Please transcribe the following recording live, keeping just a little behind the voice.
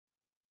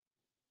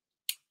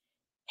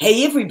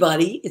Hey,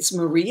 everybody, it's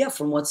Maria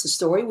from What's the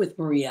Story with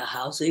Maria.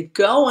 How's it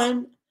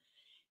going?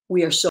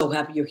 We are so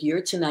happy you're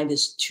here. Tonight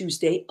is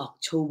Tuesday,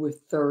 October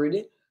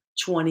 3rd,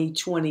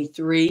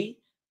 2023.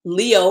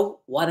 Leo,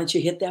 why don't you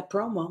hit that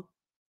promo?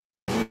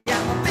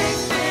 Yeah, a big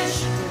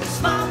fish in a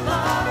small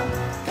pond.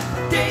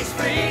 Day's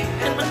free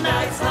and the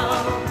night's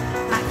long.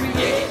 I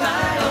create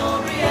my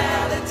own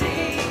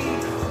reality.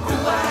 Who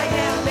I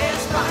am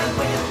is fine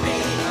with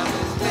me.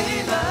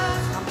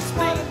 I'm as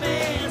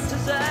famous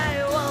as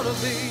I wanna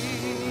be.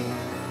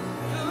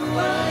 Who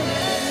I am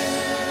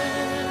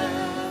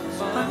is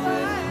fine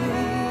with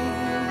me.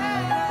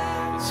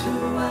 It's who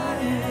I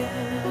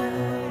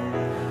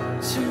am.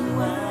 It's who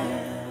I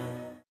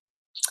am.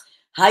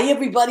 Hi,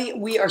 everybody.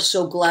 We are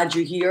so glad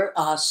you're here.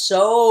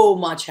 So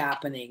much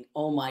happening.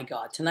 Oh, my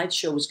God. Tonight's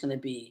show is going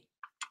to be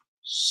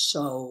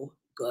so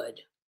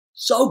good.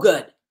 So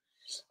good.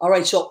 All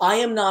right. So I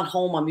am not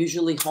home. I'm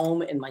usually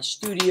home in my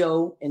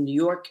studio in New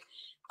York.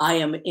 I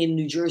am in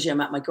New Jersey.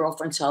 I'm at my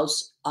girlfriend's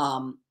house.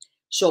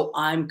 So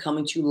I'm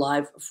coming to you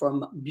live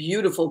from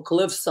beautiful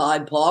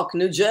Cliffside Park,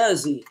 New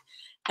Jersey.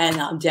 And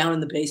I'm down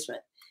in the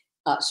basement.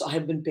 So I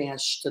have been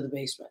banished to the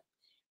basement.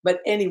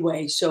 But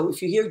anyway, so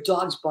if you hear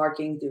dogs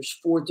barking, there's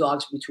 4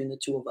 dogs between the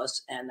two of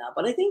us.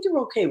 But I think they're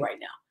okay right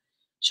now.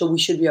 So we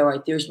should be all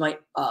right. There's my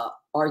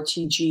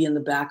RTG in the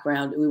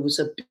background. It was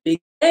a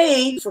big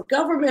day for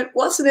government,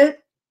 wasn't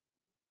it?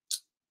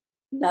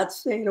 Not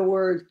saying a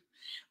word.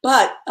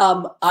 But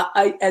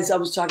as I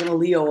was talking to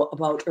Leo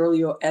about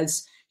earlier,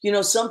 as you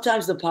know,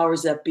 sometimes the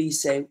powers that be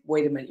say,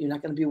 wait a minute, you're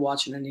not going to be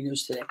watching any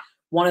news today.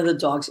 One of the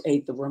dogs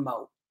ate the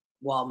remote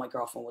while my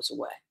girlfriend was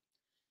away.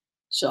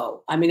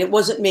 So, I mean, it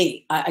wasn't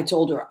me. I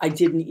told her I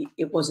didn't eat.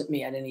 It wasn't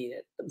me. I didn't eat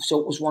it. So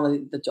it was one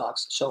of the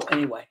dogs. So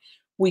anyway,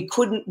 we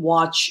couldn't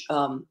watch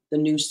the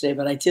news today,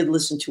 but I did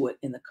listen to it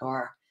in the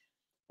car.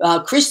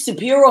 Chris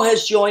DePiero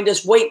has joined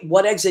us. Wait,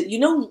 what exit? You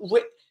know,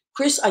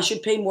 Chris, I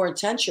should pay more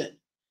attention.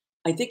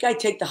 I think I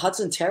take the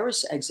Hudson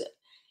Terrace exit.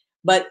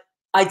 But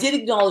I did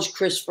acknowledge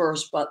Chris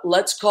first, but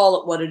let's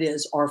call it what it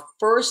is. Our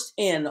first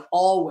in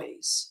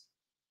always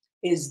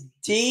is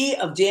D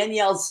of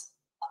Danielle's,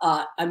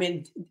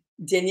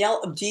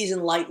 Danielle of D's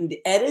Enlightened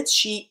Edits.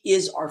 She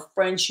is our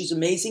friend. She's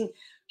amazing.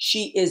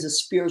 She is a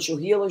spiritual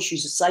healer.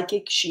 She's a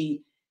psychic.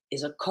 She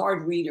is a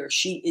card reader.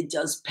 It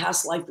does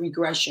past life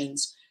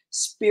regressions,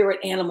 spirit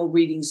animal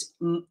readings,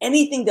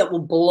 anything that will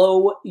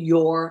blow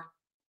your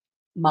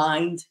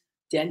mind,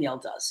 Danielle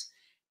does.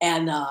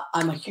 And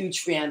I'm a huge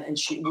fan, and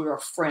we're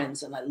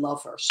friends, and I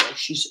love her. So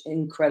she's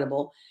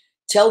incredible.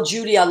 Tell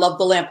Judy I love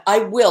the lamp. I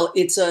will.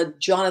 It's a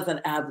Jonathan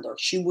Adler.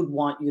 She would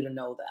want you to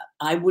know that.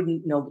 I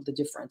wouldn't know the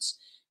difference,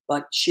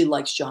 but she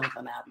likes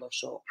Jonathan Adler.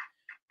 So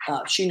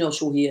she knows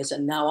who he is.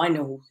 And now I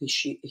know who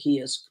he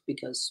is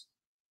because,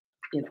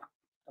 you know,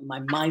 my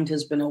mind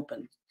has been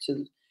opened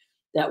to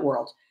that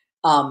world.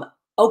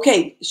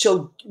 Okay,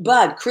 so,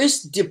 but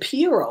Chris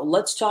DePiero,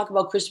 let's talk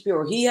about Chris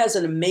DePiero. He has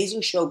an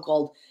amazing show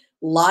called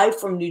Live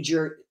from New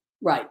Jersey,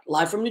 right?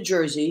 Live from New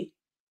Jersey,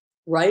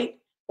 right?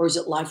 Or is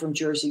it Live from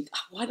Jersey?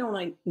 Why don't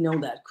I know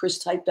that? Chris,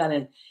 type that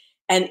in.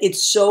 And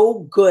it's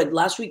so good.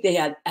 Last week they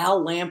had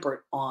Al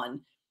Lampert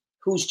on,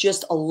 who's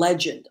just a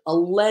legend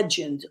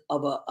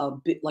of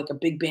a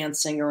big band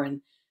singer. And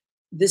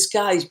this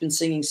guy's been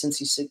singing since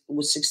he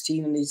was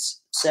 16 and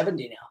he's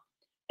 70 now.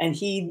 And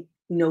he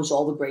knows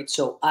all the greats.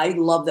 So I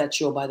love that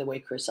show, by the way,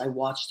 Chris. I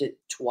watched it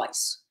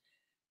twice.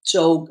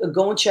 So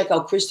go and check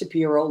out Chris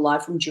DePiero,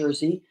 Live from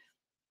Jersey.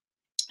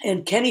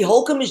 And Kenny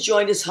Holcomb has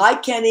joined us. Hi,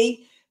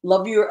 Kenny.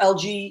 Love your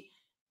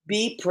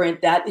LGB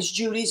print. That is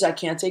Judy's. I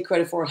can't take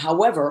credit for it.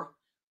 However,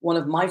 one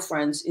of my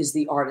friends is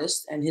the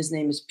artist, and his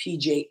name is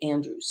PJ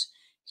Andrews.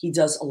 He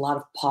does a lot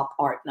of pop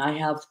art, and I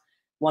have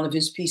one of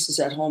his pieces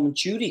at home, and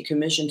Judy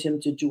commissioned him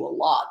to do a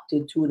lot. To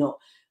do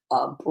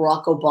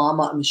Barack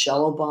Obama,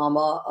 Michelle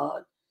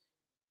Obama,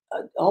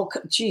 all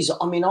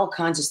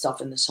kinds of stuff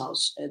in this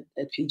house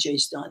at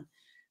PJ's done.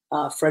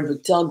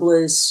 Frederick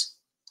Douglass.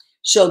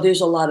 So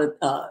there's a lot of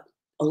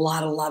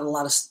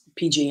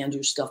PJ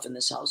Andrews stuff in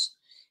this house.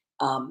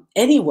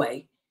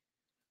 Anyway,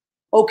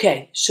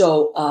 okay.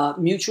 So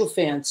mutual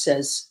fan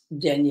says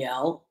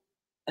Danielle.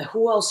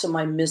 Who else am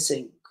I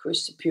missing?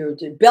 Chris DePiero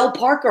did. Belle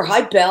Parker.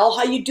 Hi, Belle.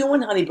 How you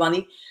doing, honey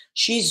bunny?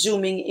 She's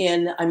zooming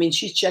in. I mean,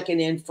 she's checking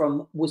in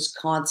from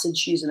Wisconsin.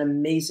 She's an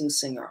amazing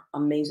singer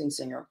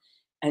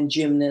and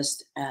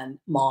gymnast and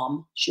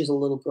mom. She's a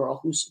little girl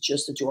who's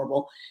just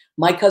adorable.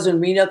 My cousin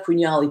Rena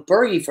Cunali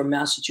Berge from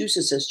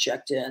Massachusetts has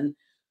checked in.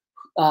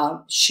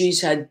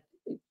 She's had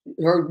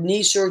her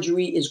knee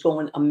surgery is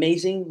going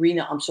amazing.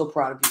 Rena, I'm so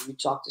proud of you. We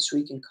talked this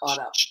week and caught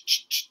up.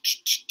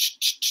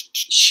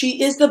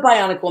 She is the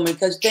bionic woman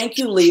because thank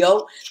you,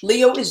 Leo.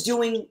 Leo is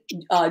doing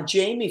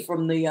Jamie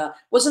from the,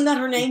 wasn't that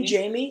her name,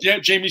 Jamie? Yeah,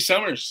 Jamie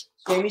Summers.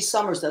 Jamie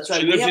Summers, that's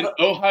right. She lives in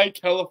Ojai,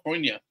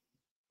 California.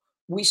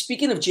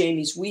 Speaking of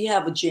Jamies, we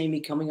have a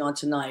Jamie coming on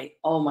tonight.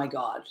 Oh my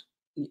God.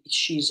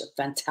 She's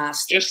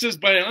fantastic. Just as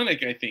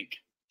bionic, I think.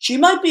 She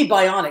might be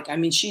bionic. I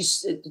mean, she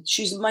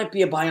might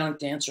be a bionic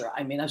dancer.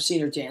 I mean, I've seen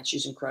her dance.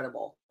 She's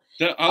incredible.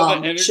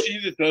 All the So, energy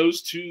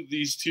that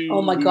these two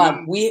oh my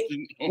God,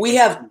 women, oh we my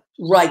have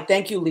right.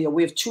 Thank you, Leah.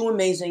 We have two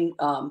amazing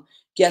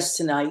guests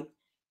tonight: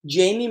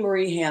 Jamie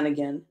Marie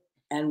Hannigan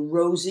and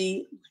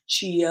Rosie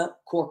Chia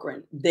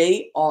Corcoran.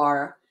 They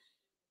are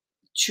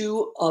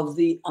two of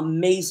the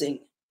amazing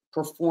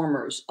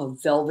performers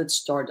of Velvet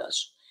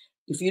Stardust.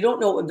 If you don't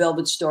know what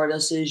Velvet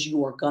Stardust is,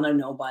 you are going to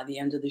know by the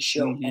end of the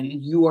show, and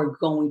Mhm. you are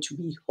going to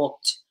be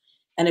hooked.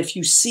 And if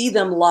you see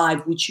them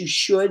live, which you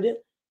should,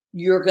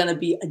 you're going to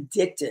be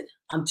addicted.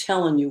 I'm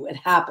telling you, it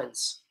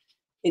happens.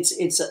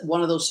 It's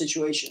one of those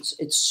situations.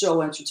 It's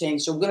so entertaining.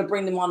 So we're going to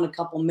bring them on in a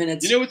couple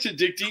minutes. You know what's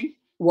addicting?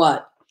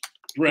 What?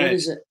 Bread. What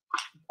is it?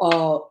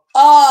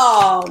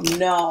 Oh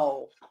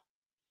no.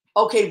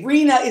 Okay,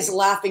 Rena is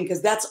laughing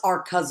because that's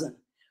our cousin.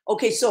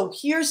 Okay, so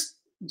here's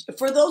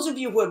for those of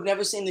you who have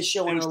never seen the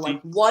show and are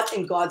like, what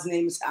in God's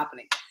name is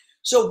happening?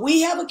 So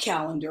we have a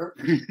calendar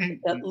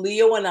that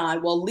Leo and I,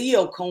 well,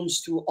 Leo combs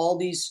through all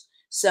these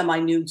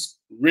semi-nudes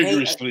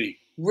rigorously.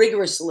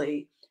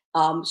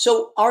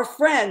 So our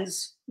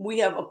friends, we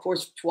have, of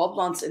course, 12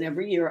 months in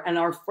every year, and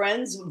our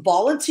friends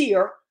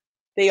volunteer.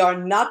 They are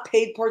not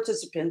paid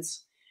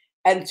participants.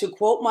 And to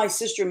quote my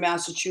sister in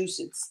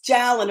Massachusetts,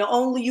 Talon,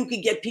 only you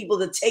could get people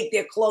to take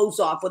their clothes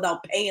off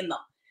without paying them.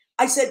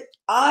 I said,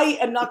 I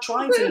am not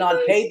trying to not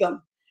pay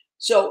them.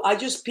 So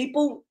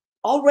people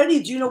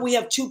already, do you know we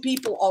have two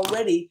people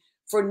already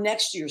for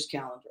next year's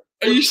calendar?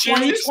 Are you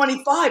serious?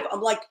 2025.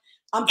 I'm like,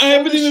 I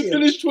haven't even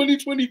finished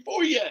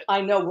 2024 yet.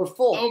 I know, we're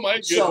full. Oh my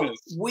goodness.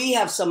 So we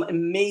have some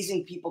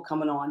amazing people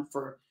coming on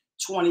for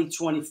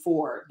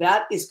 2024.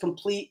 That is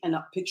complete and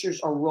pictures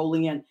are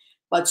rolling in.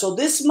 But so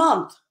this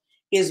month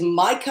is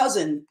my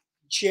cousin,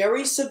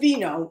 Jerry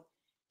Savino.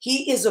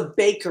 He is a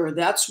baker.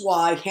 That's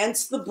why,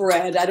 hence the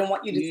bread. I don't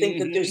want you to think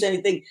that there's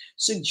anything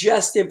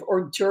suggestive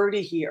or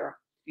dirty here.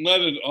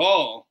 Not at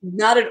all.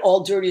 Not at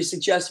all dirty or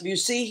suggestive. You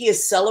see, he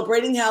is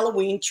celebrating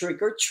Halloween,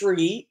 trick or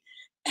treat,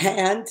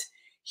 and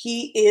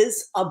he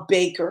is a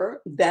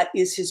baker. That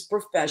is his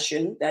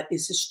profession. That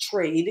is his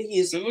trade.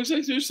 It looks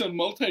like there's some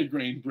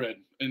multi-grain bread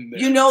in there.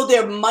 You know,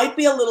 there might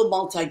be a little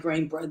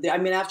multi-grain bread there. I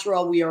mean, after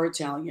all, we are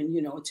Italian.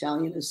 You know,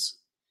 Italian is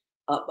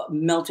a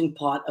melting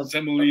pot of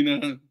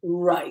semolina,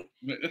 right?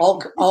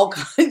 all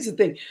kinds of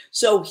things.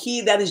 So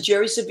that is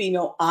Jerry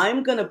Savino.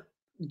 I'm gonna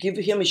give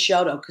him a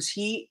shout out because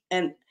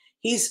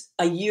he's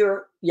a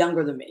year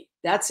younger than me.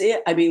 That's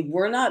it. I mean,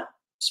 we're not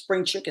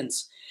spring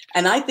chickens,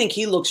 and I think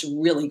he looks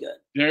really good.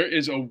 There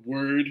is a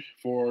word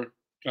for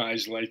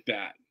guys like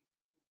that.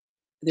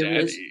 There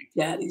is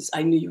daddies.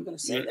 I knew you were going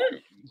to say that.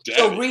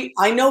 Daddy.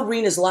 So I know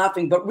Rena's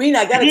laughing, but Rena,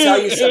 I got to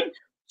tell you something.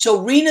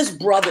 So Rena's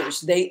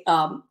brothers,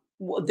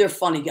 they're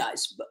funny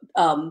guys,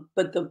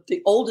 but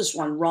the oldest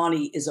one,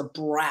 Ronnie, is a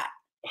brat,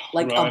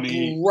 like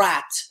a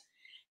brat.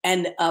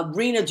 And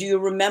Rena, do you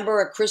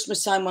remember at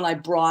Christmas time when I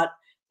brought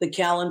the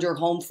calendar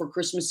home for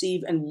Christmas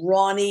Eve and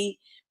Ronnie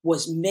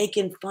was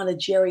making fun of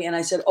Jerry? And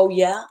I said, oh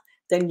yeah,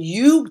 then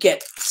you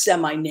get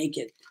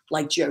semi-naked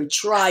like Jerry.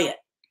 Try it.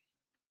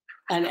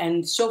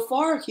 And so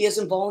far, he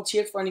hasn't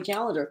volunteered for any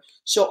calendar.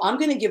 So I'm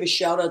going to give a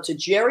shout out to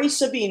Jerry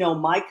Savino,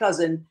 my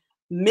cousin,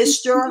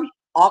 Mr.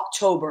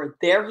 October.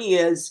 There he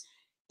is.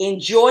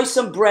 Enjoy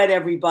some bread,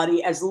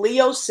 everybody. As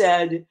Leo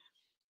said,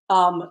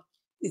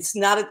 it's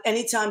not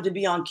any time to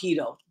be on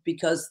keto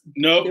because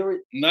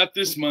not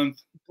this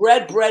month.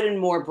 Bread, and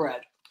more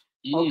bread.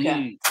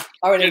 Okay.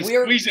 All right. And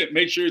squeeze it.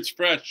 Make sure it's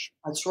fresh.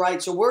 That's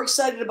right. So we're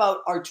excited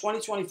about our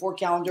 2024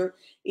 calendar.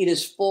 It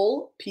is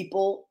full.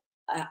 People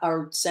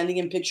are sending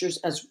in pictures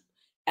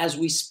as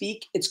we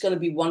speak. It's going to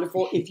be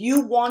wonderful. If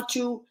you want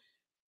to,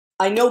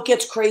 I know it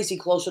gets crazy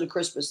closer to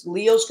Christmas.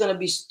 Leo's going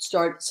to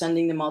start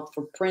sending them out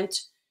for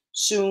print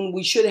soon.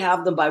 We should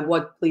have them by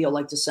what, Leo,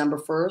 like December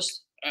 1st?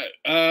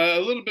 A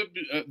little bit.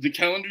 The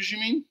calendars, you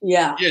mean?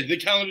 Yeah. Yeah, the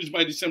calendars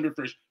by December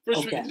 1st.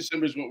 First week of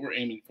December is what we're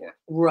aiming for.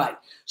 Right.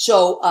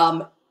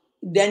 So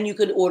then you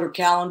could order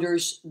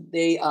calendars.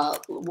 They,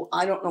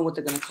 I don't know what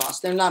they're going to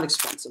cost. They're not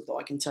expensive, though.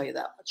 I can tell you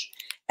that much.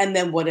 And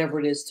then whatever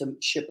it is to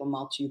ship them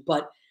out to you.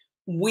 But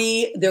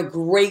they're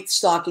great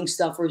stocking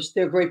stuffers.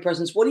 They're great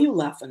presents. What are you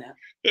laughing at?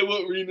 And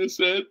what Rena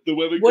said, the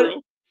weather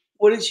girl.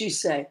 What did she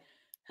say?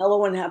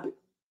 Hello and happy.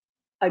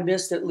 I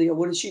missed it, Leo.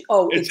 What did she?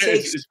 Oh, it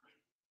takes.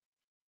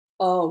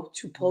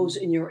 To pose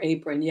in your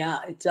apron. Yeah,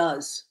 it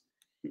does.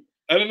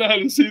 I don't know how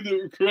to say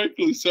that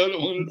correctly, so I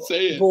don't want to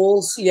say it.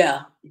 Bulls,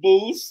 yeah.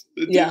 Bulls?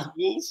 Yeah.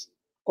 Bulls?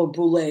 Or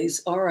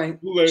boulets. All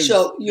right. Boulets.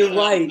 So you're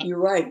right. You're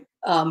right.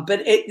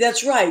 But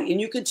that's right.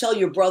 And you can tell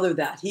your brother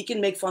that. He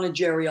can make fun of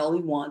Jerry all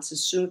he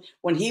wants.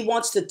 When he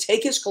wants to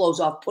take his clothes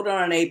off, put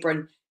on an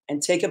apron,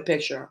 and take a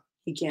picture,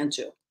 he can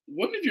too.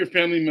 One of your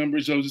family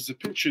members owes us a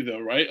picture, though,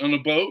 right? On a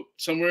boat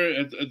somewhere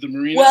at the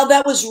marina? Well,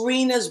 that was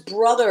Rena's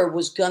brother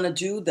was going to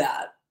do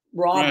that.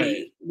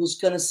 Robbie was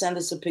going to send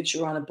us a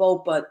picture on a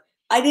boat, but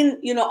I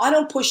didn't, I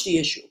don't push the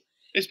issue.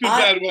 It's been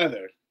bad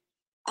weather.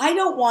 I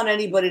don't want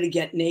anybody to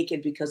get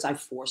naked because I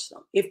force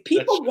them. If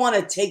people want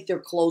to take their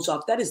clothes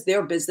off, that is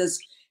their business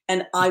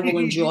and I will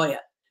enjoy it.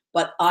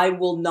 But I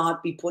will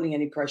not be putting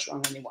any pressure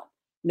on anyone.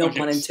 No Okay,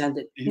 pun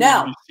intended. you need to be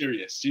Now,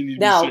 serious. You need to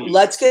be now serious.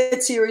 let's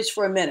get serious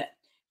for a minute,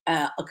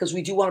 because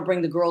we do want to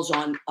bring the girls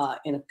on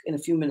in a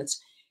few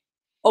minutes.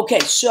 Okay,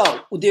 so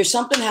there's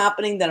something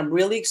happening that I'm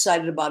really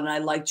excited about, and I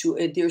like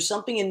to. There's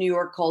something in New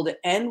York called the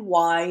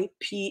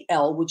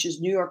NYPL, which is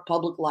New York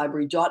Public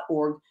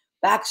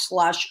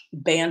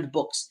Library.org/banned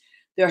books.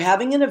 They're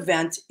having an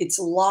event. It's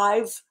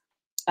live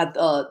at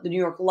the New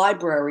York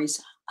libraries.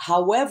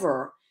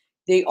 However,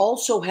 they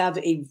also have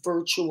a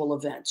virtual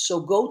event. So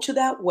go to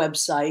that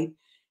website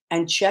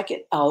and check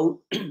it out.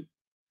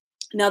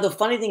 Now, the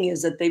funny thing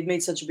is that they've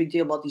made such a big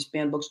deal about these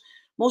banned books.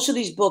 Most of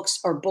these books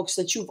are books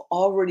that you've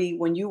already,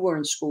 when you were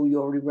in school, you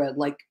already read.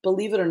 Like,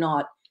 believe it or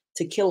not,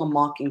 To Kill a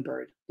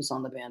Mockingbird is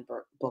on the banned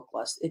book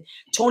list.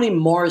 Toni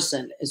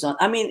Morrison is on.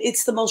 I mean,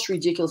 it's the most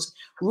ridiculous.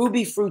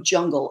 Ruby Fruit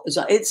Jungle is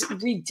on. It's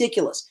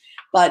ridiculous.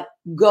 But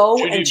go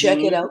Judy and check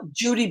it Blume. out.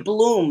 Judy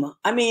Bloom.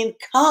 I mean,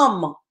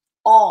 come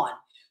on.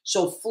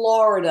 So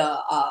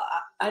Florida,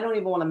 I don't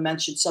even want to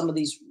mention some of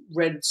these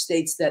red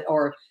states that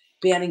are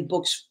banning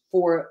books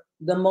for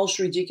the most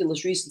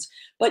ridiculous reasons.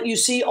 But you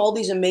see all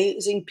these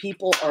amazing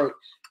people are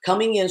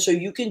coming in, so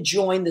you can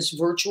join this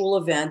virtual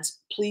event.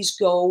 Please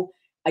go.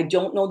 I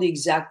don't know the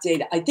exact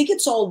date. I think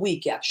it's all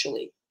week,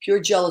 actually.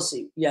 Pure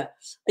jealousy. Yeah.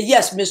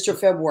 Yes, Mr.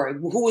 February,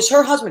 who was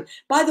her husband.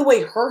 By the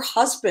way, her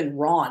husband,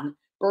 Ron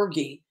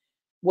Berge,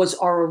 was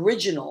our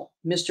original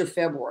Mr.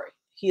 February.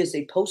 He is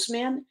a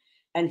postman,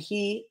 and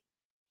he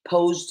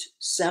posed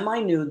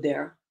semi-nude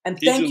there. And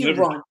thank you,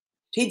 Ron.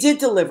 He did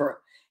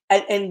deliver.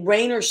 And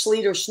rain or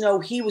sleet or snow,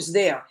 he was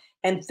there.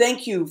 And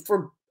thank you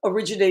for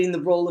originating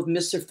the role of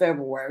Mr.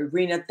 February.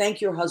 Rena, thank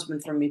your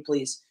husband for me,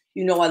 please.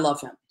 You know I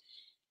love him.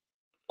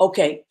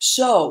 Okay,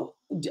 so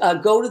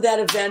go to that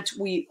event.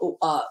 We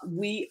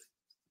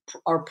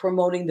are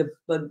promoting the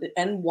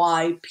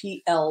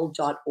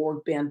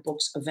NYPL.org banned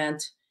books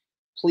event.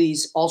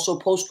 Please, also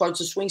postcards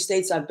to swing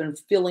states. I've been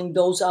filling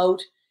those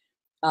out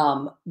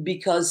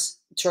because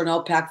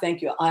turnout pack.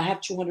 Thank you. I have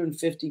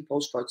 250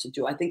 postcards to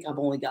do. I think I've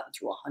only gotten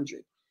through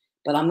 100.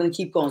 But I'm going to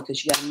keep going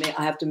because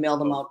I have to mail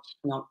them out.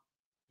 No,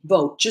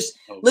 vote. Just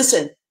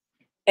listen.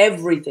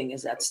 Everything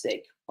is at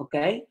stake.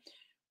 Okay.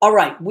 All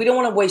right. We don't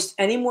want to waste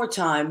any more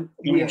time.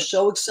 We are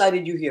so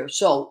excited you're here.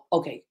 So,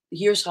 okay,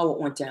 here's how it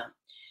went down.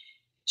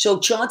 So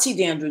Chauncey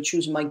Dandridge,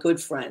 who's my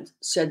good friend,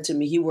 said to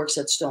me, he works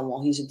at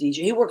Stonewall. He's a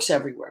DJ. He works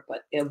everywhere.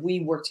 But if we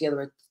work together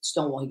at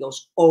Stonewall, he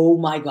goes, oh,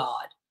 my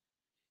God.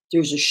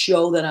 There's a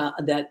show that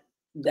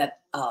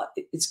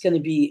it's going to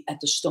be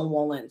at the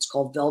Stonewall Inn. It's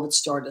called Velvet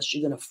Stardust.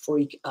 You're going to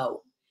freak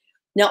out.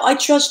 Now, I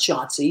trust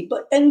Chauncey,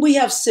 and we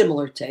have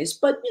similar tastes,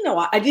 but,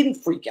 I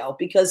didn't freak out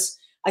because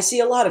I see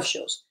a lot of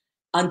shows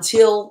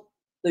until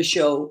the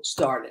show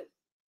started.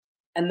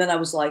 And then I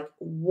was like,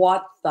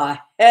 what the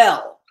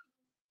hell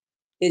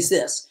is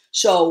this?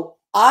 So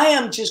I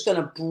am just going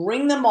to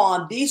bring them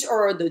on. These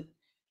are the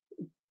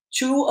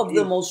two of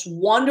the most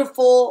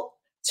wonderful,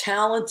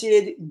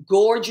 talented,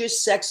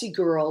 gorgeous, sexy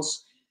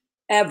girls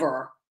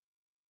ever.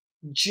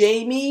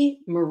 Jamie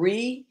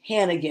Marie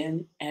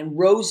Hannigan and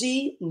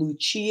Rosie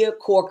Lucia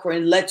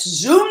Corcoran. Let's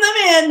zoom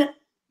them in.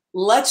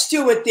 Let's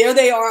do it. There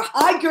they are.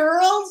 Hi,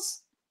 girls.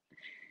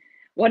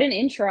 What an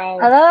intro.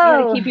 Hello.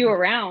 I gotta keep you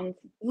around.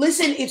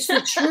 Listen, it's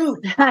the truth.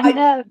 I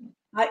know.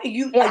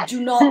 I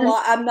do not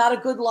lie. I'm not a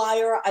good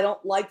liar. I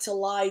don't like to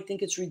lie. I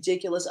think it's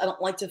ridiculous. I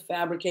don't like to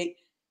fabricate.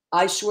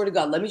 I swear to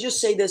God. Let me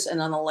just say this, and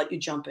then I'll let you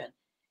jump in.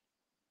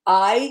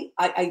 I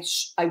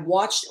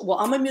watched, well,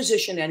 I'm a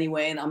musician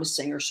anyway, and I'm a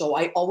singer, so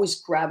I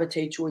always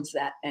gravitate towards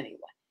that anyway.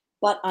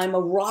 But I'm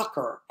a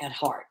rocker at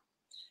heart.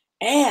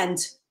 And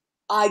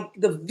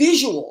the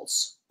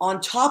visuals on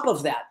top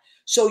of that.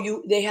 So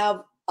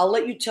I'll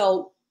let you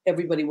tell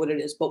everybody what it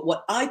is. But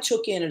what I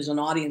took in as an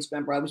audience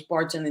member, I was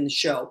bartending the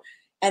show,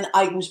 and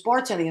I was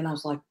bartending, and I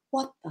was like,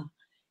 what the?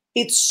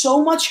 It's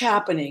so much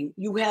happening.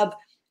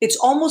 It's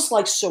almost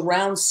like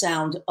surround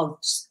sound of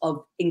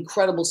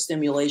incredible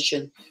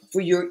stimulation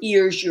for your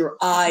ears, your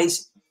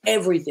eyes,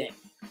 everything.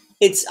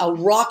 It's a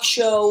rock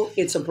show.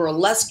 It's a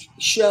burlesque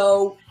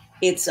show.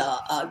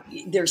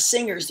 They're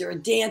singers. They're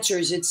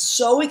dancers. It's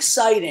so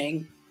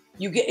exciting.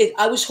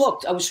 I was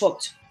hooked.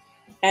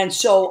 And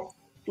so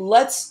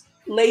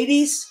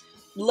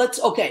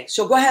okay.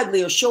 So go ahead,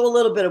 Leo. Show a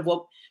little bit of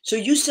what. So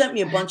you sent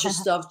me a bunch of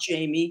stuff,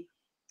 Jamie,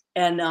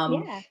 and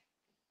yeah.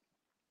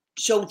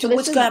 So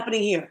what's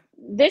happening here?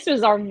 This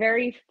was our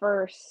very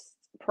first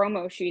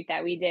promo shoot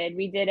that we did.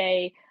 We did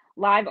a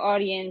live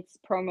audience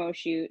promo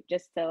shoot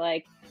just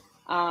to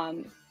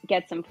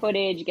get some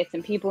footage, get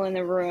some people in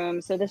the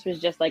room. So this was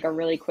just like a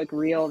really quick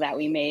reel that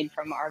we made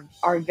from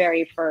our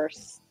very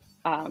first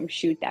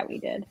shoot that we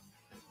did.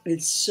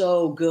 It's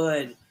so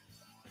good.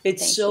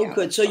 It's so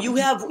good. So you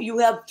have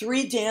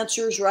 3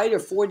 dancers, right? Or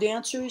 4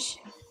 dancers?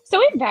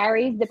 So it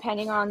varies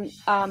depending on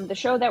the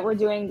show that we're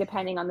doing,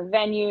 depending on the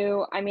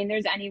venue. I mean,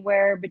 there's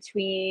anywhere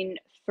between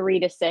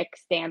 3 to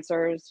 6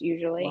 dancers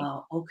usually.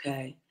 Wow.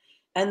 Okay.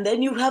 And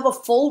then you have a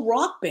full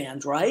rock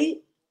band, right?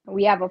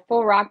 We have a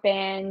full rock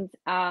band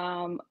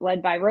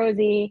led by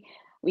Rosie.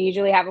 we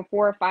usually have a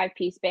 4 or 5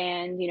 piece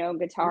band, you know,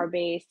 guitar,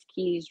 bass,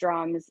 keys,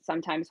 drums,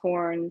 sometimes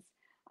horns,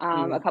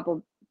 Yeah. a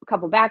couple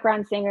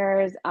background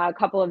singers, a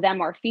couple of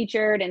them are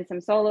featured in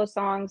some solo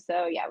songs.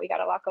 So yeah, we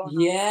got a lot going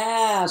on.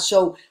 Yeah.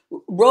 So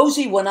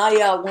Rosie, when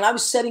I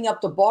was setting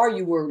up the bar,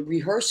 you were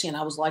rehearsing.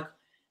 I was like,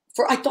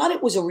 I thought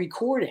it was a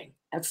recording.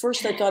 At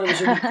first, I thought it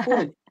was a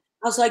recording.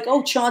 I was like,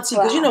 oh, Chauncey,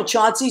 because you know Wow.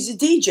 Chauncey's a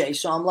DJ,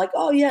 so I'm like,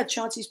 oh yeah,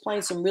 Chauncey's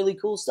playing some really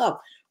cool stuff.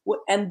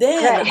 And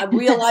then I Right.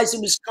 realized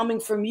it was coming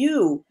from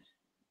you.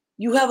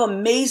 You have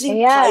amazing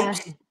Yeah.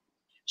 pipes.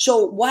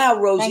 So wow,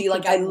 Rosie, Thank you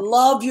like I very much.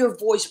 love your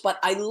voice, but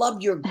I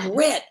love your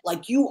grit.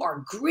 Like you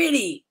are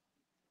gritty.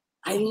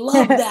 I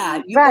love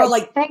that. You are Right.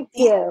 like Thank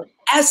the you.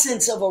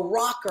 essence of a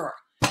rocker,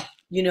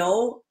 you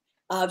know?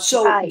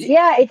 So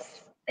Yeah, it's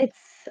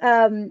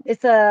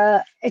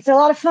a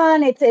lot of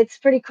fun. It's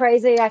pretty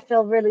crazy. I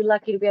feel really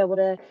lucky to be able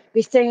to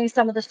be singing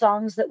some of the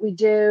songs that we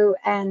do,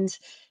 and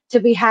to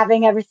be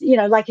having everything, you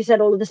know, like you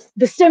said, all of this,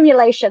 the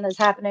stimulation that's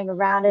happening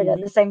around it at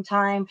the same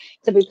time,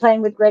 to be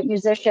playing with great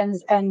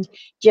musicians and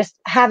just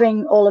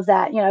having all of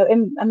that, you know,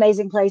 in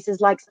amazing places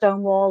like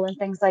Stonewall and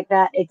things like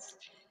that.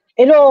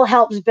 It all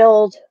helps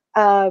build,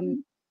 yeah,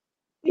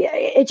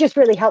 it just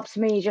really helps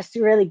me just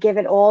to really give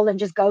it all and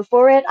just go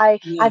for it. I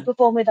yeah,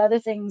 performed with other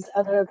things,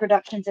 other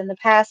productions in the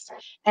past,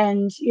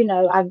 and you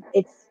know,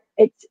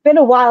 it's been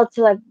a while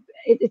till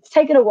it's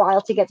taken a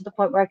while to get to the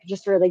point where I could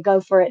just really go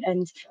for it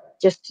and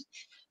just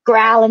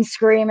growl and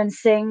scream and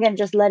sing and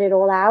just let it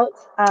all out.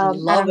 I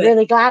And love I'm it.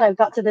 really glad I've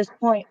got to this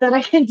point that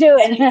I can do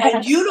And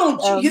it. you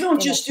don't You know,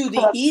 just do the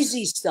so,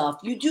 easy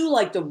stuff. You do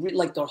like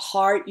the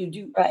heart. You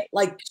do right.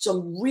 like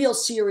some real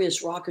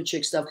serious rocker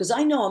chick stuff. Because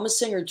I know I'm a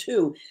singer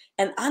too,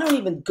 and I don't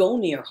even go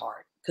near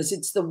heart because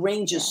it's the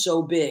range Yeah. is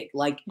so big.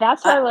 Like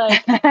That's I, her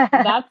like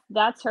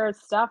that's her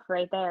stuff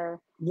right there.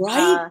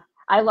 right,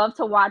 I love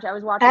to watch. I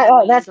was watching the Oh,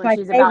 wings that's when my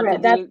she's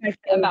favorite. That's my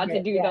about to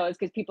favorite. do Yeah. those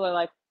because people are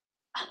like,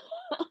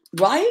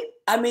 right.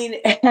 I mean,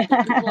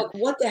 people are like,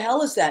 what the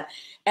hell is that?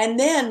 And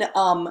then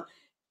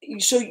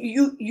so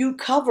you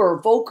cover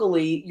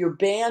vocally your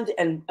band,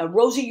 and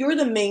Rosie, you're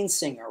the main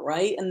singer,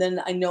 right? And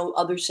then I know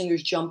other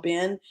singers jump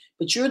in,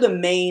 but you're the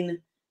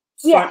main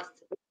front, Yes.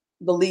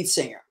 the lead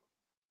singer.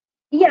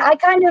 Yeah, I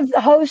kind of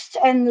host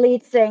and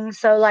lead sing.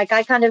 So like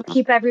I kind of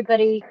keep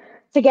everybody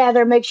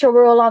together, make sure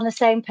we're all on the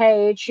same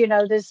page. You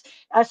know, there's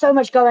so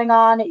much going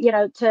on, you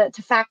know, to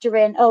factor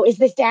in, oh, is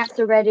this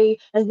dancer ready?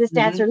 Has this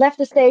dancer Hmm. left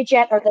the stage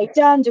yet? Are they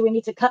done? Do we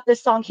need to cut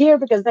this song here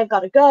because they've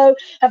got to go?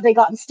 Have they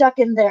gotten stuck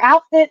in their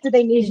outfit? Do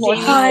they need is more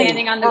Jamie time? Right.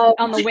 standing on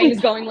the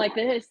wings going like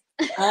this?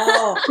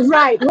 Oh,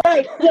 Right,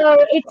 right. So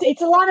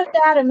it's a lot of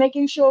that and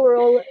making sure we're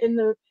all in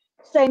the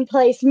same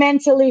place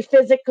mentally,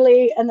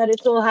 physically, and that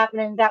it's all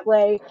happening that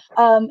way.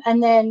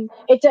 And then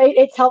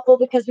it's helpful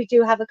because we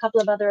do have a couple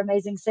of other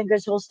amazing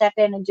singers who will step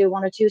in and do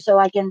one or two, so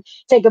I can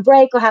take a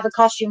break or have a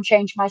costume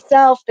change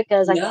myself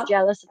because I get yeah.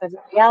 jealous of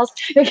everybody else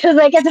because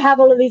I get to have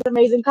all of these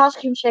amazing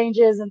costume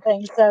changes and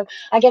things. So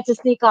I get to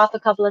sneak off a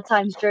couple of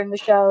times during the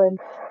show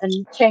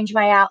and change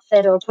my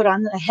outfit or put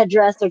on a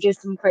headdress or do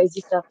some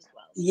crazy stuff as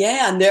well. So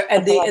Yeah, and there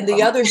that's a lot and of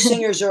the other fun.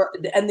 singers are,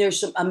 and there's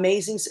some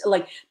amazing,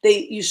 like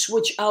you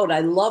switch out. I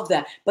love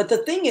that. But the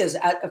thing is,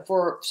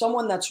 for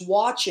someone that's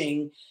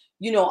watching,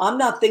 you know, I'm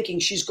not thinking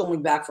she's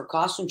going back for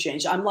costume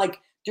change. I'm like,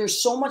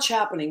 there's so much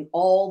happening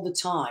all the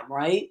time,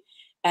 right?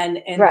 And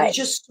there's Right.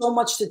 just so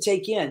much to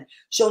take in.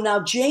 So now,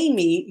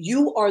 Jamie,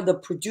 you are the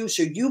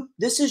producer.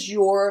 This was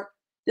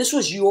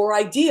your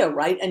idea,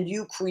 right? And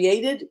you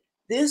created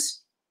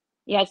this.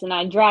 Yes, and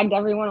I dragged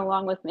everyone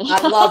along with me.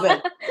 I love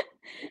it.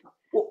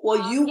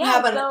 Well, you Yeah,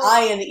 have an so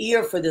eye and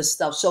ear for this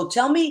stuff. So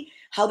tell me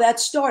how that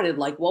started.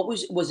 Like, what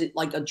was it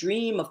like a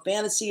dream, a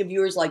fantasy of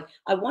yours? Like,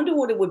 I wonder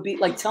what it would be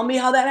like. Tell me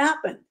how that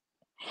happened.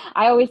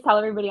 I always tell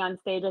everybody on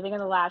stage. I think in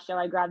the last show,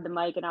 I grabbed the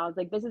mic and I was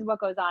like, "This is what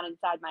goes on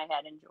inside my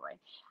head.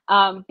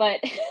 Enjoy." But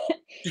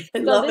I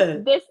so love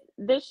it.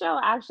 this show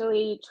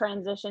actually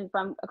transitioned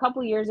from a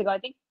couple years ago. I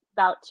think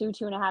about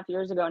 2.5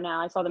 years ago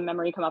now. I saw the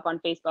memory come up on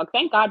Facebook.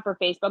 Thank God for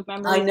Facebook I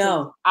memories because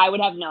know. I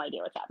would have no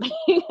idea what's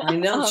happening. I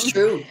know. It's um,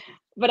 true.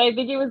 but I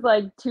think it was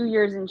like 2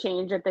 years and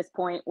change at this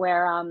point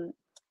where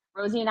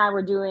Rosie and I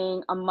were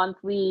doing a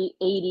monthly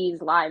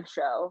 80s live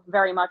show,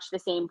 very much the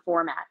same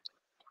format.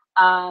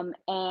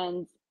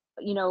 And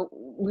you know,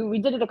 we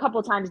did it a couple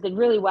of times, did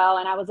really well.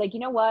 And I was like, you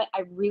know what?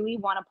 I really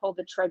want to pull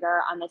the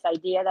trigger on this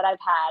idea that I've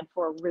had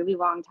for a really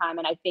long time.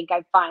 And I think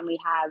I finally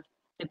have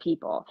the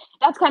people.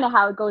 That's kind of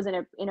how it goes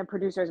in a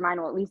producer's mind,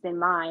 or at least in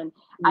mine.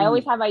 I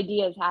always Mm, have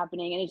ideas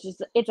happening, and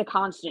it's a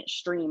constant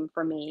stream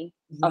for me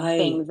of right.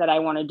 things that I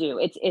want to do.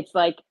 It's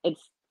like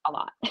it's a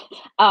lot.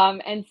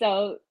 And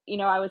so, you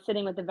know, I was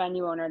sitting with the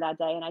venue owner that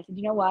day and I said,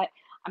 you know what?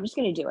 I'm just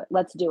gonna do it.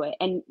 Let's do it.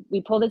 And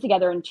we pulled it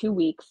together in 2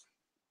 weeks,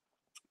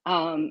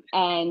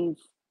 and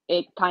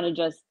it kind of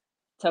just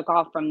took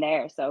off from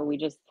there. So we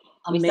started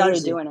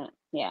Amazing. doing it.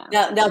 Yeah.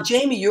 Now,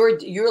 Jamie,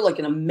 you're like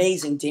an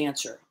amazing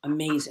dancer.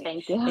 Amazing.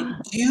 Thank you. And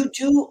do you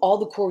do all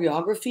the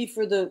choreography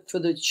for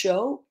the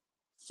show?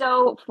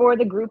 So for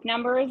the group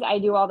numbers, I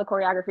do all the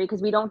choreography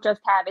because we don't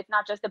just have, it's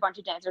not just a bunch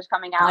of dancers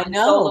coming I out and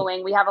know.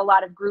 soloing. We have a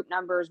lot of group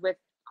numbers with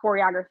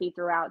choreography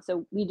throughout.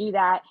 So we do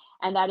that,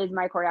 and that is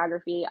my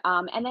choreography.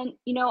 And then,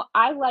 you know,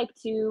 I like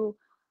to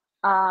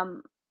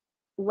um,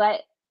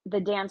 let the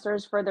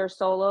dancers for their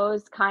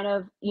solos kind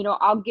of, you know,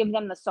 I'll give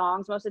them the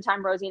songs. Most of the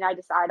time, Rosie and I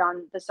decide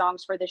on the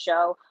songs for the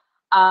show,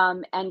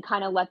 and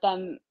kind of let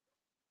them,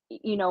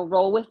 you know,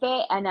 roll with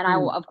it. And then I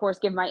will, Mm. of course,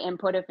 give my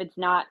input if it's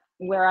not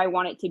where I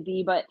want it to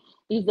be. But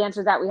these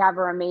dancers that we have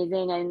are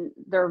amazing. And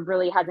there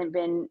really hasn't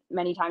been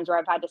many times where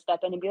I've had to step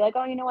in and be like,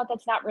 oh, you know what,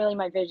 that's not really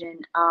my vision.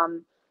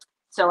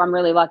 So I'm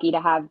really lucky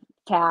to have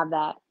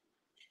that.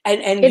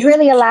 And It you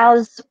really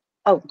allows.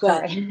 Oh, go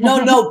ahead. sorry.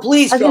 No,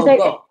 please I was gonna go, say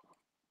go.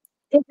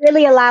 it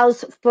really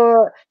allows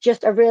for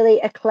just a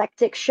really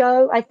eclectic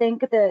show. I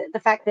think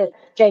the fact that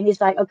Jamie's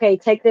like, okay,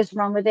 take this,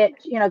 run with it,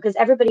 you know, because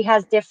everybody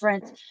has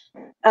different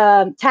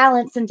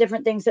talents and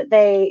different things that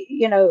they,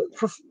 you know,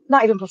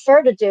 not even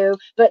prefer to do,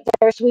 but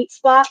their sweet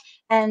spot.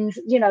 And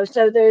you know,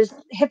 so there's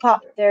hip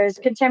hop, there's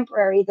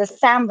contemporary, there's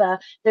samba,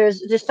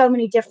 there's so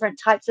many different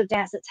types of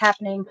dance that's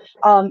happening.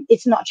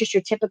 It's not just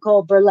your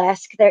typical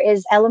burlesque. There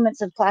is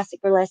elements of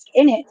classic burlesque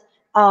in it,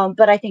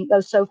 but I think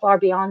goes so far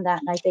beyond that.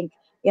 And I think,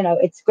 you know,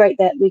 it's great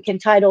that we can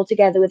tie it all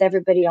together with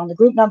everybody on the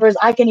group numbers.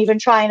 I can even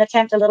try and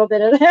attempt a little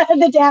bit of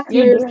the dance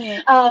You're moves, doing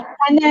it.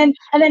 and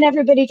then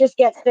everybody just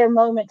gets their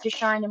moment to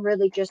shine and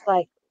really just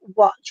like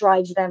what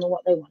drives them and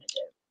what they want to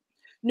do.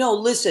 No,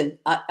 listen,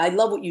 I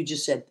love what you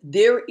just said.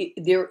 There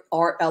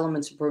are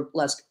elements of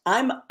burlesque.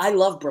 I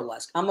love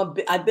burlesque.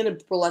 I've been a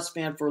burlesque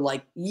fan for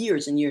like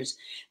years and years,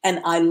 and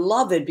I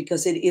love it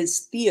because it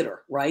is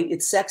theater, right?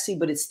 It's sexy,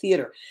 but it's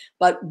theater.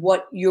 But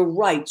what you're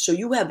right. So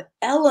you have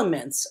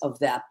elements of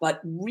that,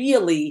 but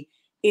really,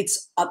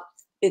 it's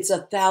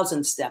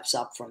 1,000 steps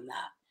up from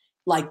that.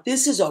 Like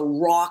this is a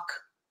rock.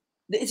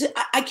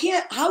 I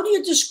can't. How do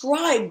you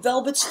describe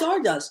Velvet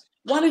Stardust?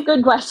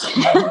 Good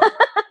question.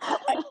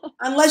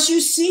 Unless you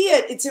see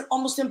it, it's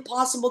almost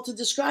impossible to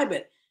describe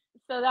it.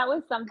 So that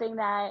was something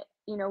that,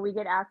 you know, we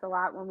get asked a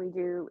lot when we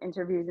do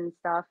interviews and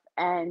stuff.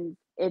 And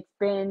it's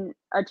been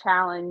a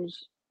challenge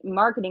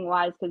marketing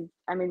wise, because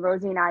I mean,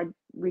 Rosie and I,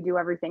 we do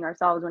everything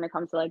ourselves when it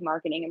comes to like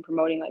marketing and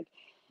promoting. Like,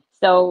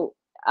 so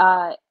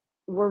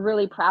we're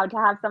really proud to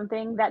have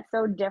something that's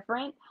so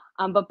different.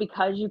 But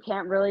because you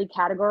can't really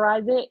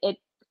categorize it,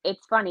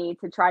 it's funny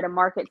to try to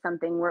market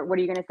something where, what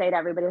are you going to say to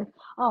everybody? Like,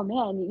 oh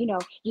man, you know,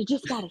 you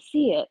just got to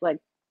see it. Like,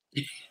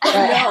 but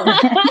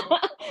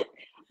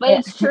Yeah.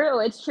 it's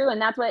true.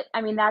 And that's what,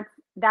 I mean,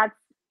 that's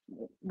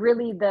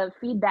really the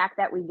feedback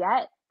that we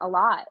get a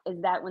lot, is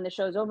that when the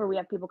show's over, we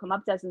have people come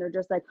up to us and they're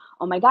just like,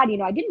 oh my God, you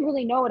know, I didn't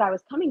really know what I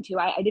was coming to.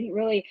 I didn't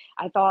really,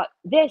 I thought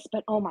this,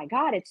 but oh my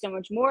God, it's so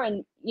much more.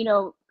 And, you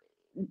know,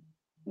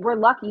 we're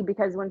lucky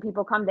because when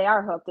people come, they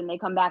are hooked and they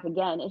come back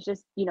again. It's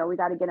just, you know, we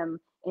got to get them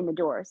in the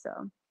door.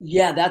 So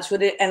Yeah, that's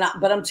what it.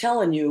 But I'm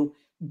telling you,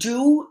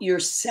 do your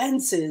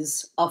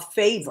senses a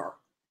favor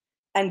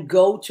and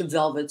go to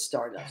Velvet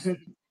Stardust,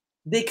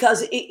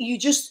 because you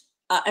just.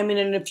 I mean,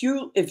 and if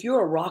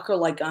you're a rocker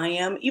like I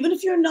am, even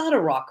if you're not a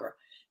rocker,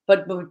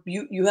 but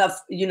you have,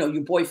 you know,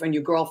 your boyfriend,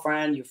 your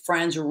girlfriend, your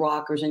friends are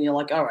rockers, and you're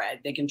like, all right,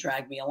 they can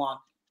drag me along.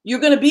 You're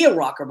going to be a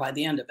rocker by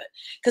the end of it,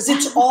 because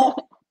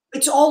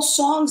it's all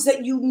songs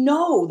that you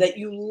know, that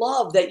you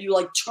love, that you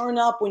like turn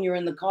up when you're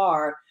in the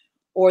car,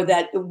 or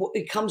that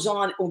it comes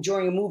on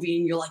during a movie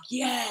and you're like,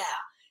 yeah,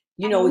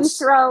 you know, and it's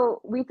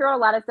we throw a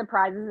lot of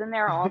surprises in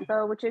there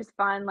also, which is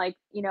fun. Like,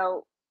 you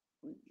know,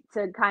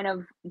 to kind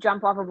of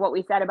jump off of what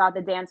we said about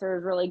the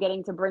dancers really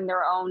getting to bring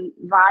their own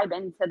vibe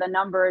into the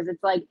numbers.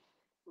 It's like,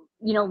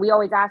 you know, we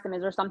always ask them,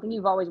 is there something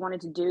you've always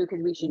wanted to do?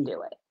 Because we should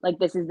do it. Like,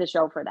 this is the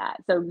show for that.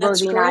 So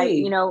that's Rosie and I,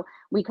 you great. know,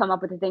 we come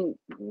up with a thing.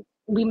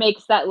 We make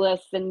set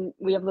lists and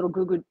we have little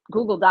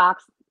Google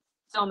Docs,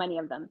 so many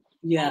of them.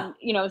 Yeah. And,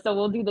 you know, so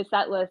we'll do the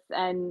set lists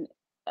and,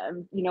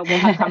 you know, we'll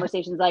have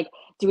conversations like,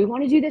 do we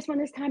want to do this one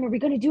this time? Are we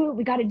going to do it?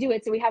 We got to do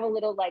it. So we have a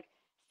little like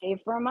save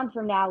for a month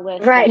from now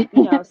list. Right.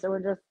 And, you know, so we're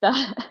just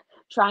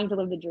trying to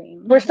live the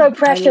dream. We're so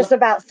precious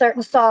about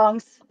certain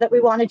songs that we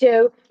want to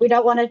do. We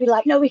don't want to be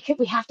like, no, we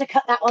have to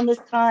cut that one this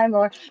time,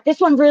 or this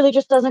one really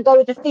just doesn't go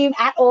with the theme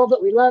at all,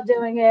 but we love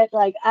doing it.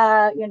 Like,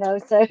 you know,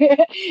 so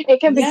it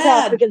can be tough,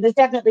 Yeah. because there's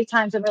definitely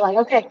times when we're like,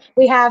 okay,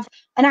 we have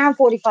an hour and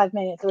 45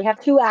 minutes, or we have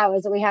 2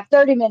 hours, or we have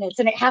 30 minutes,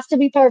 and it has to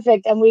be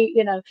perfect. And we,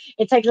 you know,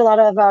 it takes a lot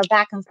of our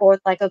back and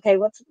forth. Like, okay,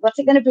 what's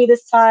it going to be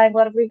this time?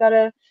 What have we got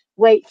to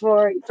wait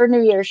for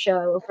New Year's show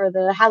or for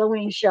the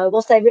Halloween show?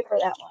 We'll save it for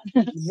that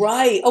one.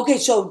 Right. Okay.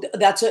 So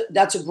that's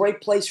a great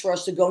place for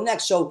us to go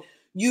next. So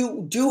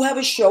you do have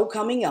a show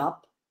coming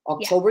up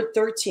October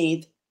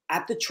 13th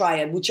at the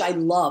Triad, which I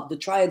love. The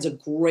Triad's a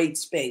great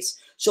space.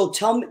 So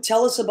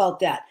tell us about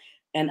that.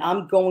 And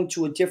I'm going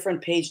to a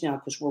different page now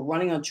because we're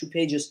running on 2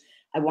 pages.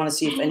 I want to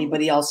see if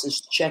anybody else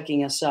is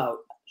checking us out.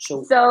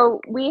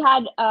 So we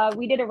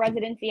did a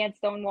residency at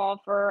Stonewall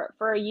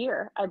for a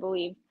year, I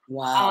believe.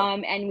 Wow.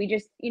 And we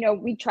just,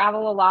 we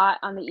travel a lot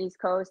on the East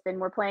Coast, and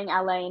we're playing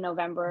LA in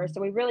November.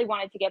 So we really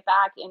wanted to get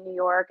back in New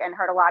York, and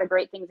heard a lot of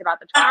great things about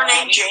the Her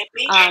triad. name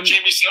Jamie.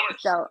 Jamie Summers.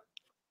 So,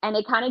 and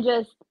it kind of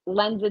just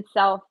lends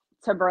itself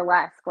to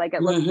burlesque. Like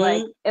it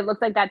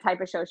looks like that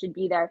type of show should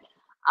be there.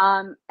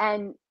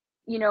 And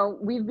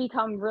we've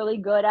become really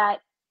good at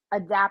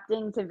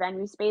adapting to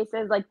venue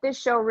spaces. Like this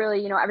show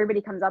really,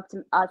 everybody comes up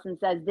to us and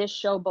says this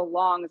show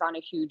belongs on a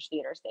huge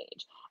theater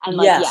stage. And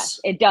like, yes,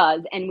 it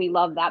does. And we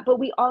love that. But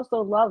we also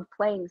love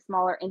playing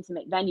smaller,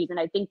 intimate venues. And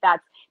I think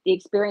that's the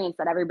experience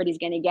that everybody's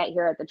going to get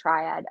here at the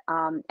Triad.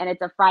 And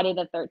it's a Friday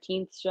the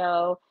 13th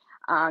show.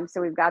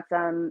 So we've got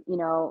some,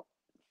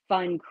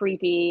 fun,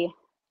 creepy,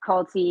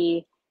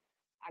 culty,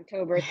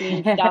 October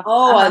themed stuff.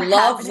 Oh, I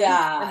love happening.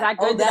 that. Is that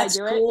good? That's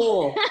Did I do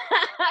cool.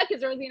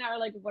 Because Rosie and I were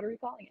like, what are we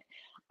calling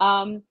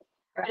it?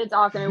 But it's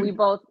awesome, and we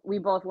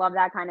both love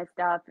that kind of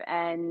stuff.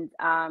 And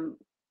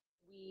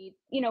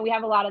we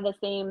have a lot of the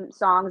same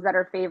songs that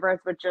are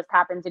favorites, which just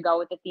happen to go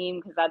with the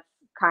theme because that's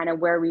kind of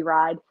where we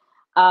ride.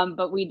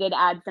 But we did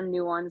add some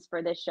new ones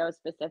for this show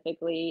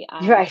specifically,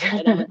 Right. to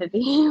fit in with the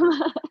theme.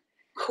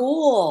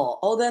 Cool.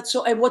 Oh, that's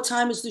so. And what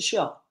time is the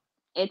show?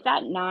 It's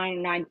at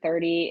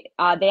 9:30.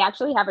 They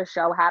actually have a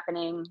show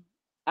happening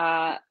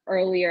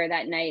earlier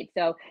that night.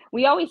 So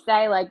we always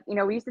say, like,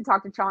 we used to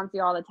talk to Chauncey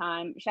all the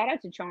time. Shout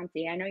out to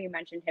Chauncey. I know you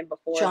mentioned him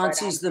before.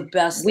 Chauncey's the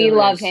best. We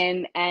love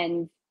him,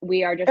 and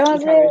we are just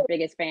each other's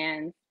biggest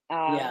fans.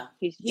 Yeah,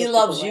 he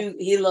loves you.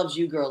 He loves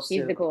you girls too.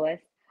 He's the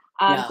coolest.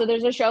 Yeah. So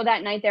there's a show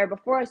that night there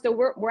before us. So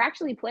we're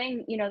actually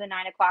playing, the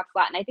 9 o'clock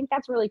slot, and I think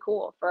that's really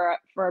cool for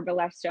a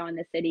burlesque show in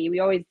the city. We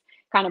always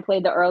kind of play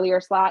the earlier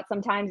slot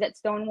sometimes at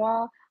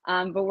Stonewall,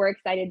 but we're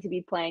excited to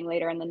be playing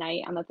later in the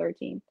night on the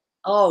 13th.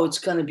 Oh, it's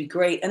going to be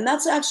great. And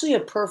that's actually a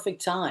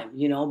perfect time,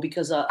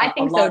 because I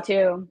think so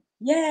too.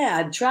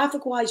 Yeah,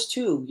 traffic wise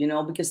too,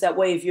 because that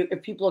way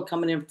if people are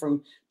coming in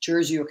from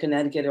Jersey or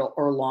Connecticut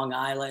or Long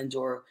Island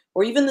or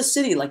even the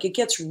city, like it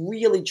gets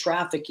really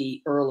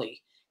trafficky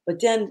early,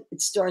 but then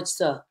it starts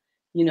to,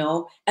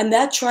 and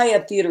that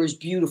Triad Theater is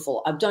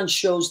beautiful. I've done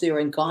shows there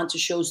and gone to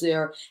shows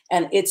there,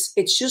 and it's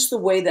just the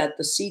way that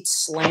the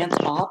seats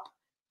slant up.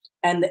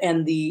 And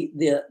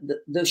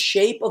the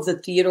shape of the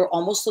theater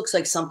almost looks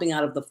like something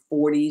out of the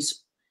 40s,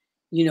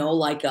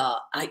 like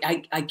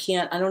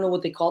I don't know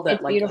what they call that.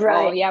 It's like beautiful.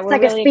 Right. Yeah, it's we're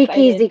like really a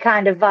speakeasy excited.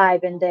 kind of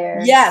vibe in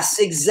there. Yes,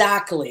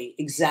 exactly.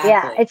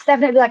 Yeah, it's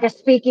definitely like a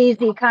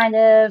speakeasy kind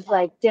of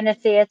like dinner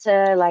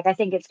theater. Like I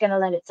think it's going to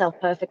lend itself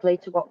perfectly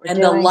to what we're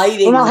and doing. the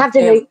lighting. We might have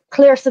to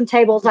clear some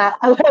tables out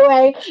of the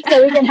way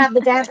so we can have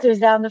the dancers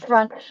down the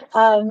front.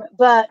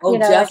 But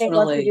I think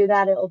once we do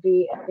that, it'll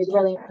be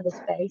brilliant for the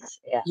space.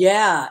 Yeah.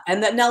 Yeah,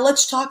 and now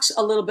let's talk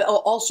a little bit. Oh,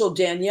 also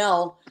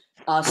Danielle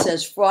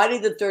says Friday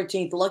the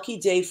 13th, lucky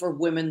day for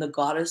women. The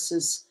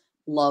goddesses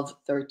love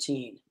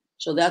 13.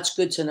 So that's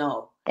good to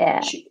know.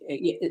 Yeah.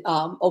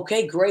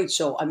 Okay, great.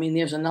 So,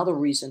 there's another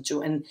reason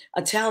too. And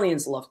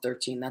Italians love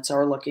 13. That's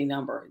our lucky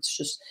number. It's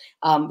just,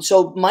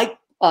 so Mike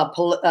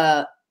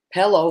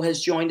Pello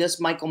has joined us.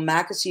 Michael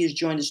Mackesy has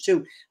joined us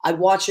too. I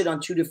watch it on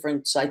 2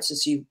 different sites to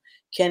see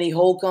Kenny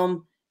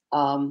Holcomb.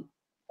 All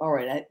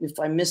right. If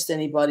I missed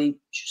anybody,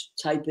 just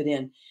type it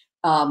in.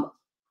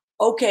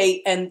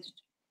 Okay. And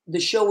the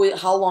show,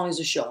 how long is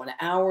the show? An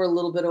hour, a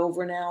little bit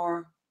over an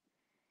hour?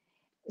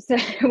 So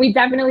we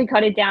definitely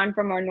cut it down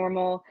from our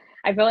normal.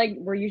 I feel like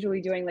we're usually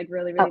doing like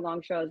really, really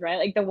long shows, right?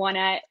 Like the one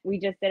we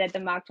just did at the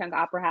Mock Chunk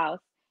Opera House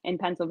in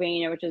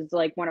Pennsylvania, which is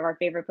like one of our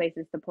favorite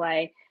places to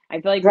play. I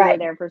feel like we were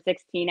there for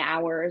 16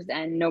 hours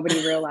and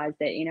nobody realized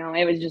it.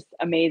 It was just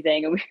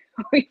amazing, and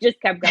we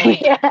just kept going.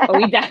 Yeah. But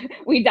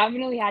we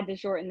definitely had to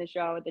shorten the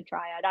show at the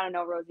Triad. I don't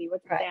know, Rosie,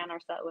 what's the say on our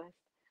set list?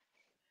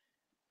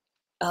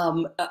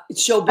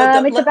 It's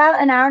about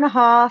an hour and a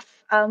half.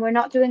 We're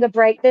not doing a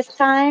break this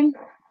time.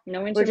 No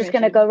intermission. We're just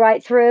going to go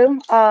right through.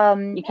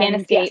 You can't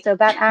escape. Yeah, so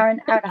about an hour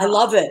and a half. I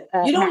love it.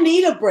 You don't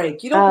need a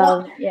break. You don't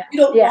want. You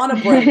don't want a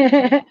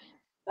break.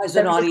 As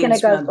an audience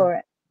just going to go member. for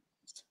it.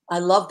 I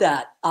love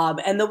that.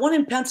 And the one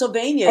in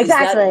Pennsylvania.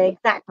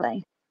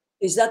 Exactly.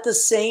 Is that the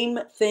same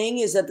thing?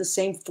 Is that the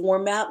same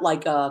format,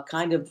 like a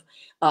kind of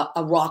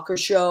a rocker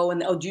show?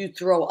 And do you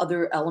throw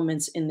other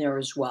elements in there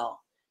as well?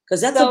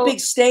 Because that's a big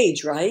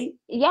stage, right?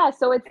 Yeah,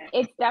 so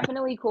it's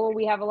definitely cool.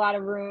 We have a lot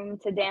of room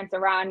to dance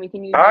around. We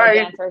can use more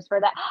dancers for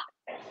that.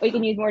 We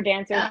can use more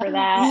dancers for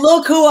that.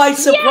 Look who I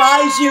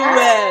surprised you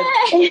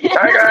with.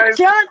 Hi guys.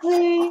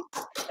 Chauncey,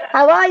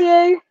 how are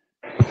you?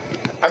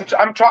 I'm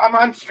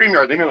on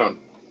StreamYard. Leave me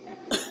alone.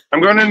 I'm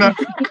going in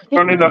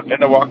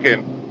the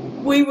walk-in.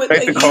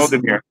 It's cold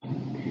in here.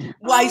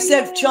 Well, I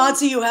said,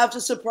 Chauncey, you have to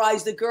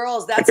surprise the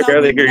girls. That's I can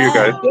barely hear you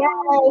guys.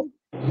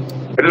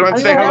 I just want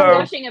to say hello.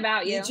 Gushing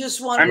about you. You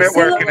just want I'm to at say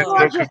work and hello.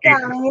 it's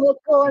cooking. You look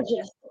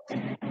gorgeous.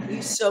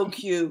 He's so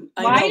cute.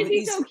 Why is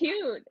he so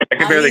cute? I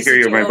can barely hear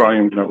you. My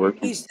volume's not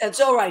working.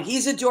 It's all right.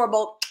 He's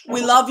adorable.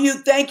 We love you.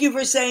 Thank you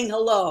for saying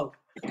hello.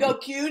 Look how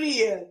cute he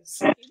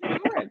is.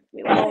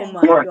 Oh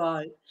my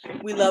God.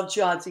 We love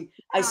Chauncey.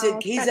 I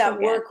said, he's at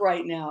work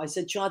right now. I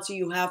said, Chauncey,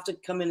 you have to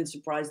come in and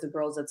surprise the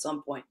girls at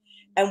some point.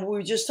 and we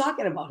were just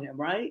talking about him,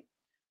 right?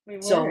 We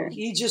were. So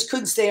he just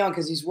couldn't stay on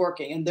because he's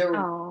working, and they're.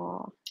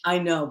 Oh. I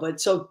know,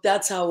 but so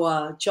that's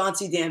how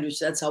Chauncey Dandridge.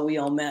 That's how we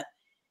all met.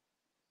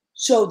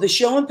 So the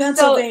show in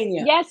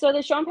Pennsylvania. So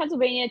the show in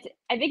Pennsylvania.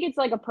 I think it's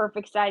like a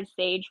perfect size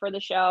stage for the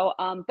show.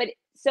 But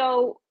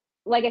so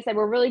like I said,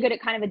 we're really good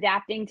at kind of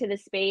adapting to the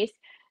space.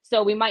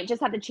 So we might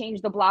just have to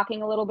change the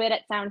blocking a little bit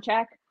at sound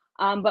check.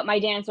 But my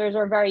dancers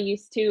are very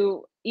used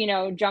to,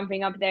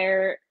 jumping up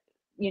there,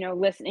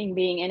 listening,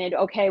 being in it.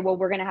 Okay, well,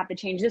 we're going to have to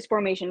change this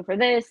formation for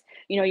this.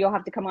 You'll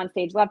have to come on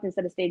stage left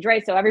instead of stage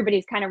right. So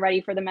everybody's kind of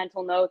ready for the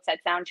mental notes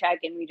at sound check,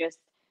 and we just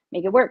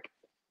make it work.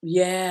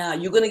 Yeah.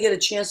 You're going to get a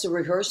chance to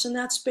rehearse in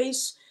that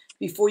space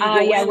before you go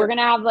in? Yeah, we're going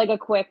to have like a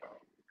quick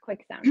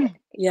sound check.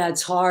 Yeah,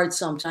 it's hard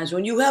sometimes.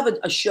 When you have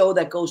a show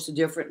that goes to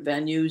different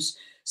venues,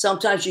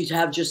 sometimes you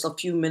have just a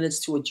few minutes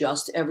to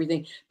adjust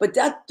everything. But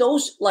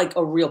those like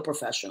are real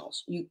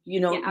professionals. You're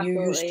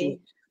used to it.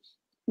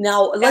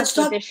 Now let's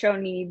talk. What this show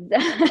needs.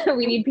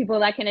 We need people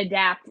that can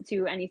adapt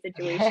to any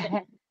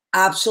situation.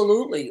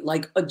 Absolutely.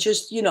 Like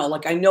just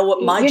like I know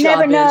what my job is. You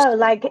never know.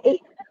 Like,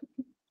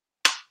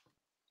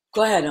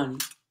 go ahead, honey.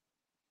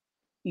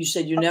 You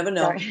said you never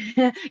know.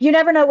 You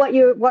never know what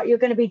you're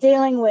going to be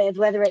dealing with,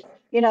 whether it's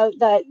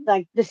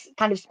this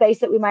kind of space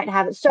that we might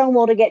have at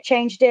Stonewall to get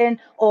changed in,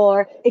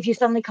 or if you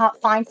suddenly can't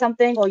find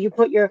something, or you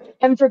put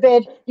heaven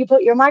forbid, you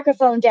put your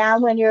microphone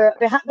down when you're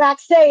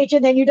backstage,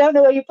 and then you don't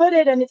know where you put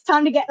it, and it's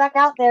time to get back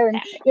out there,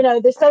 and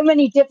there's so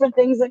many different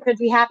things that could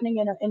be happening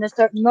in a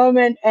certain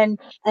moment, and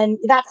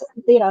that's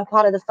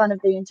part of the fun of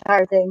the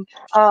entire thing.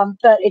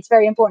 But it's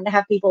very important to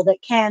have people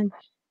that can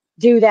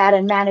do that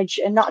and manage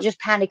and not just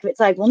panic if it's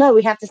like, well, no,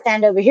 we have to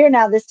stand over here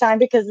now this time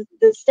because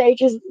the stage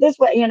is this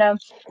way, and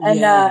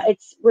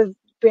we've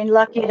been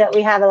lucky that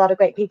we have a lot of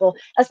great people,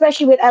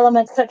 especially with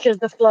elements such as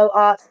the flow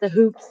arts, the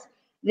hoops,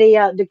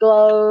 the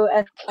glow.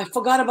 And I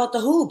forgot about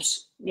the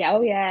hoops. Yeah.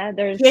 Oh yeah.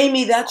 There's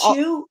Jamie, that's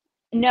you?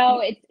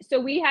 No, so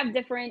we have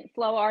different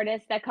flow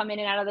artists that come in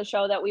and out of the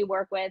show that we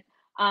work with.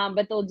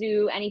 But they'll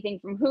do anything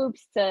from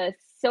hoops to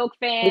silk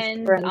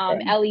fans,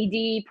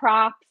 LED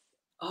props.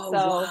 Oh, so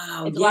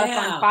wow. It's a lot of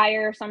fun.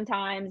 Fire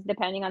sometimes,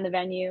 depending on the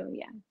venue.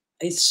 Yeah.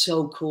 It's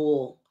so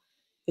cool.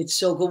 It's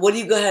so cool. What do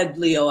you go ahead,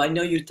 Leo? I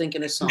know you're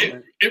thinking of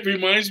something. It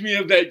reminds me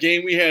of that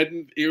game we had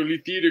in early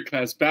theater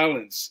class,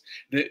 balance.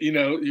 That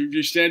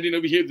you're standing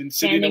over here, then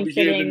sitting over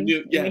here, then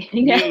kneeling.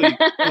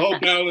 The whole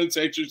balance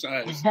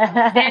exercise.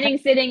 Standing,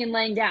 sitting, and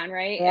laying down,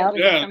 right? Yep.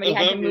 If somebody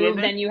had to move,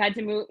 remember? Then you had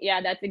to move.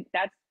 Yeah, that's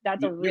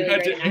a really you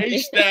had to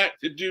ace that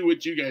to do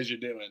what you guys are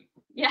doing.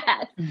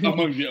 Yes.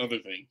 Among the other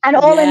things. And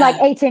all in like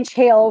 8-inch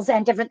heels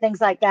and different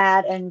things like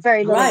that, and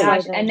very little.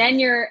 Right. And then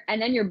your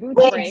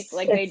boots break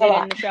like they did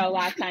in the show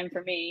last time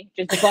for me.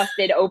 Just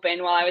busted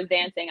open while I was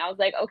dancing. I was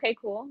like, okay,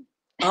 cool.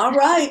 All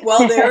right.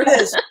 Well, there it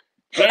is.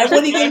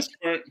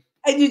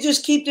 And you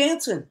just keep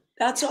dancing.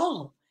 That's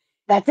all.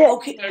 That's it.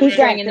 Okay. Keep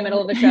going in the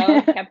middle of the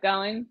show. Kept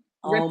going.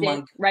 Ripped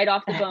it right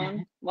off the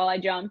bone while I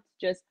jumped.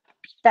 Just.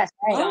 That's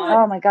right.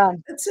 Oh my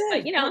God. That's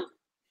it.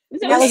 But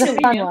that was a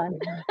fun one.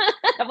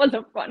 That was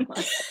a fun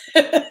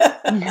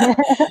one.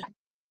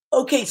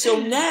 Okay, so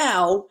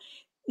now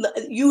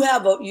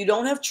you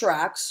don't have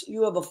tracks.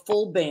 You have a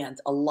full band,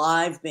 a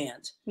live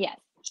band. Yes.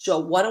 So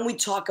why don't we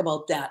talk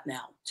about that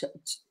now?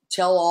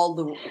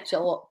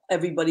 Tell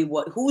everybody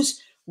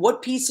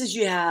what pieces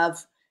you have,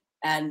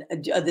 and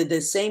are they the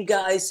same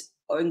guys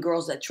and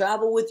girls that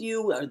travel with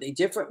you? Are they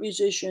different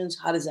musicians?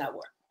 How does that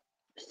work?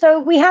 So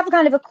we have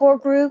kind of a core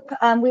group.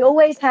 We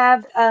always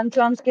have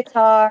drums,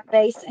 guitar,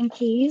 bass, and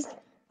keys,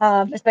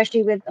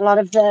 especially with a lot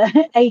of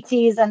the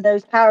 80s and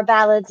those power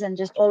ballads and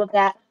just all of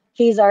that.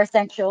 Keys are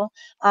essential.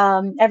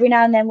 Every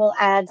now and then we'll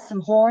add some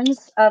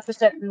horns for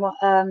certain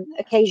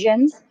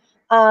occasions.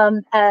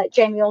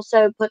 Jamie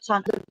also puts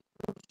on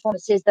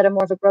performances that are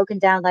more of a broken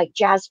down like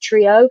jazz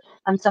trio.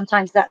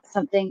 Sometimes that's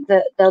something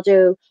that they'll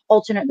do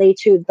alternately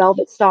to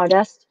Velvet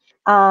Stardust.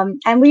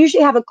 And we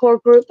usually have a core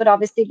group, but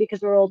obviously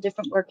because we're all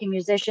different working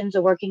musicians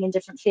or working in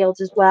different fields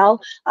as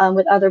well,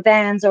 with other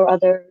bands or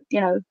other,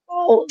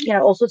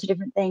 all sorts of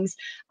different things.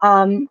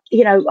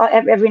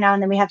 Every now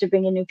and then we have to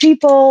bring in new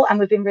people, and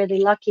we've been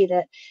really lucky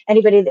that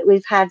anybody that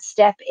we've had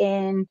step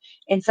in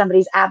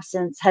somebody's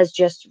absence has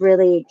just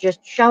really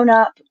just shown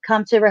up,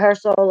 come to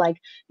rehearsal, like,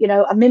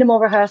 a minimal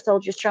rehearsal,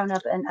 just shown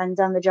up and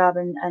done the job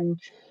and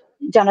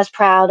done us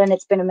proud, and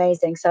it's been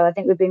amazing. So I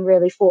think we've been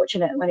really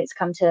fortunate when it's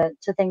come to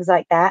things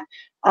like that.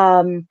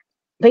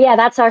 But yeah,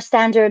 that's our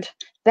standard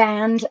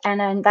band, and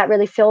then that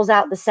really fills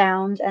out the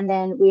sound. And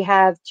then we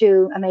have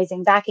two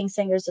amazing backing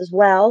singers as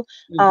well,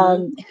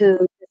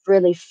 who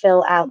really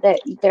fill out.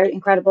 They're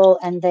incredible,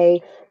 and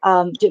they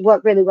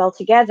work really well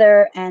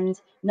together and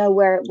know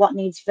what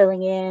needs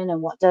filling in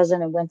and what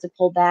doesn't, and when to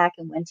pull back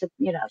and when to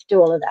do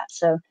all of that.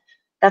 So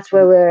that's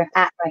where we're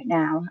at right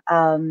now.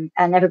 And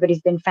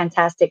everybody's been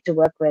fantastic to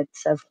work with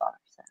so far.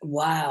 So.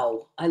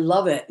 Wow. I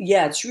love it.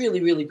 Yeah, it's really,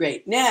 really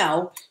great.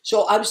 Now,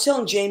 so I was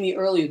telling Jamie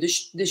earlier,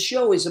 this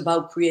show is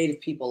about creative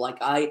people.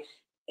 Like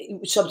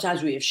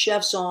sometimes we have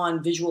chefs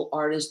on, visual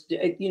artists,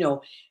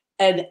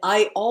 and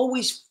I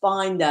always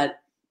find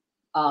that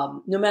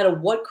no matter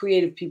what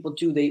creative people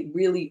do, they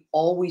really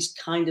always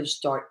kind of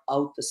start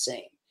out the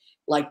same.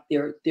 Like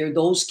they're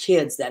those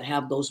kids that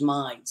have those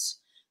minds.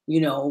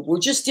 We're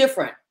just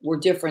different. We're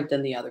different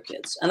than the other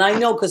kids. And I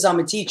know because I'm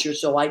a teacher,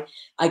 so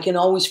I can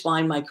always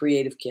find my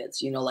creative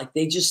kids, like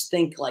they just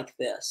think like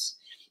this.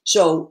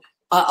 So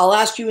I'll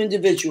ask you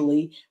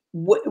individually,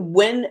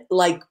 when,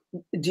 like,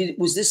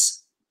 was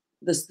this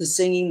the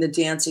singing, the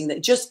dancing,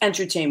 that just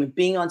entertainment,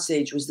 being on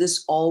stage, was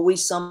this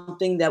always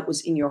something that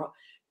was in your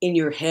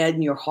head,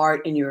 in your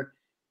heart,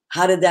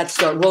 how did that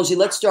start? Rosie,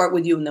 let's start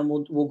with you, and then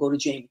we'll go to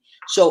Jamie.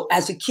 So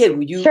as a kid,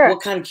 were you,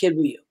 what kind of kid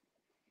were you?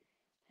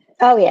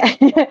 Oh yeah.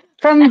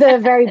 From the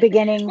very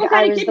beginning,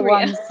 I was the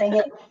one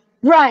singing.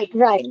 Right.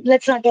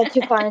 Let's not get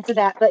too far into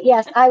that. But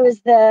yes, I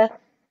was the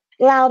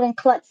loud and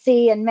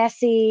klutzy and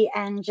messy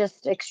and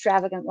just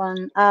extravagant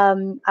one.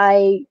 From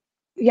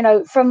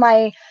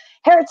my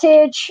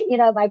heritage,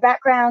 my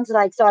background,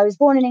 like, so I was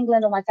born in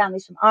England, all my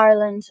family's from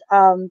Ireland,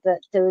 but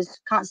there was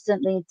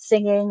constantly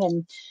singing,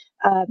 and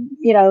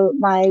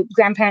my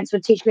grandparents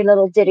would teach me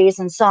little ditties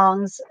and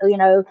songs.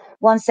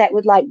 One set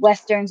would like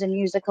westerns and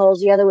musicals,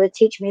 the other would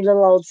teach me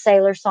little old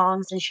sailor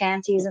songs and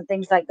shanties and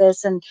things like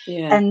this. And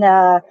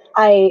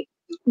I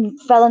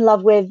fell in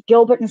love with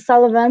Gilbert and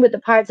Sullivan with the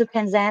Pirates of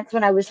Penzance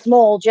when I was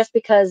small, just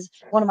because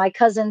one of my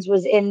cousins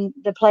was in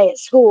the play at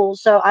school.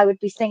 So I would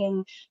be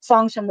singing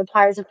songs from the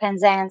Pirates of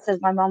Penzance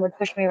as my mom would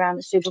push me around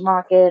the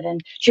supermarket,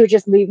 and she would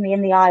just leave me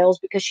in the aisles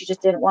because she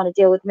just didn't want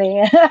to deal with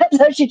me.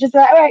 So she just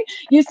said, all right,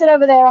 you sit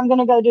over there, I'm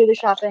going to go do the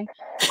shopping.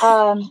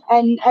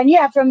 And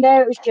yeah, from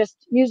there it was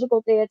just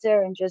musical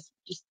theater and just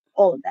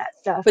all of that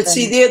stuff. But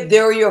see,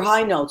 there are your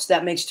high notes.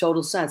 That makes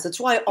total sense. That's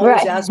why I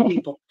always ask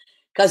people.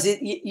 Because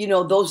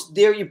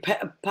your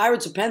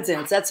Pirates of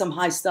Penzance, that's some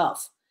high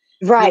stuff,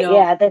 right?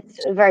 Yeah,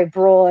 that's very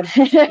broad.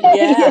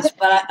 Yes,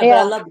 but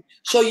I love it.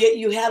 So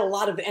you had a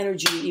lot of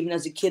energy even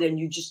as a kid, and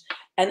you just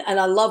and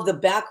I love the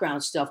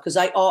background stuff, because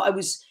I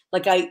was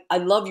like, I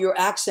love your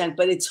accent,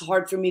 but it's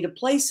hard for me to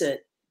place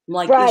it. I'm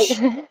like,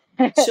 right.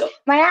 So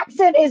my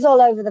accent is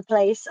all over the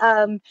place.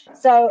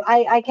 So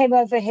I came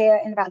over here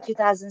in about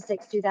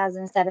 2006,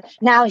 2007.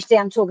 Now you see,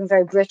 I'm talking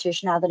very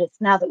British now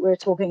that we're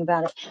talking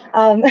about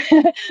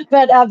it.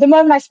 But the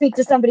moment I speak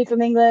to somebody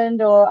from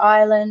England or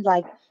Ireland,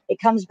 like, it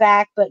comes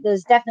back. But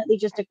there's definitely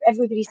just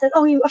everybody says,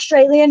 "Oh, are you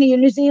Australian? Are you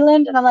New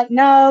Zealand?" And I'm like,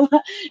 no.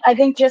 I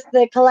think just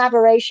the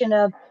collaboration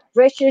of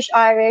British,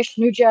 Irish,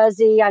 New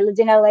Jersey. I lived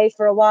in LA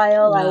for a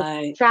while.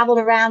 Right. I traveled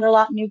around a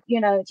lot,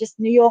 just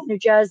New York, New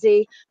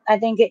Jersey. I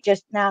think it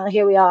just, now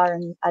here we are,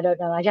 and I don't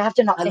know. I have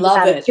to not think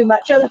about it too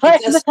much.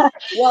 Otherwise,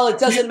 well, it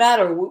doesn't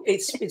matter.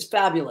 It's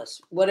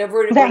fabulous.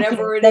 Whatever it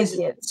is,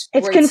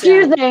 it's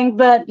confusing, sound.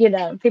 But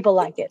people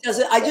like it.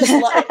 I just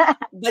love.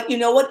 But you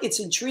know what? It's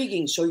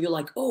intriguing. So you're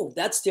like, oh,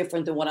 that's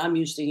different than what I'm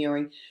used to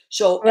hearing.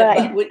 So,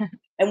 right.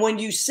 and when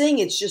you sing,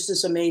 it's just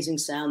this amazing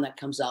sound that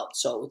comes out.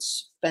 So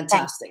it's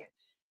fantastic.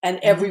 And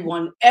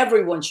everyone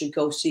should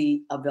go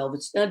see a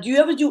Velvet. Now, do you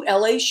ever do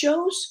LA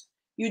shows?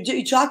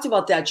 You talked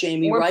about that,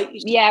 Jamie, right?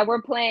 Yeah,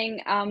 we're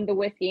playing the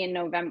Whiskey in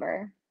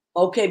November.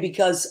 Okay,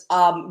 because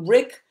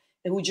Rick,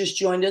 who just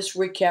joined us,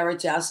 Rick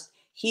Caritas,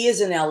 he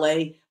is in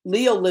LA.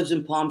 Leo lives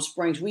in Palm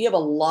Springs. We have a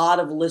lot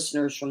of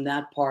listeners from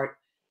that part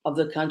of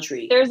the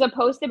country. There's a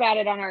post about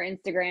it on our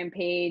Instagram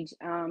page.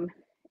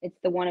 It's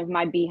the one of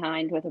my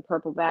behind with a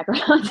purple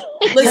background.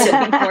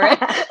 Listen, for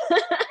it.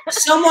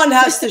 Someone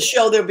has to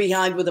show their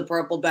behind with a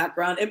purple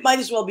background. It might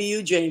as well be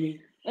you, Jamie.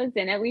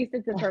 Listen, at least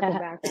it's a purple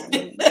background.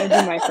 That'd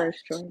be my first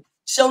choice.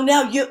 So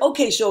now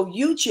so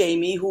you,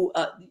 Jamie, who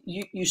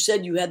you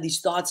said you had these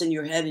thoughts in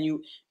your head, and you're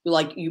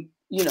like,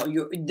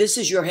 this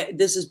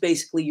is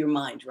basically your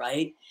mind,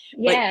 right?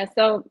 Yeah.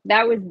 So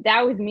that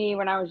was me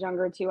when I was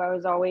younger too. I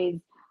was always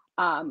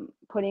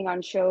putting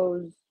on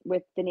shows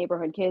with the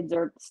neighborhood kids,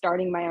 or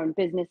starting my own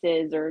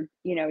businesses, or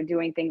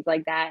doing things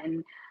like that.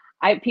 And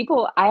I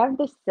have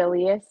the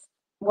silliest,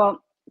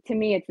 well, to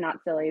me it's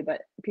not silly,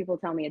 but people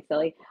tell me it's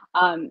silly,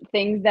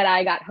 things that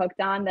I got hooked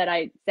on that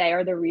I say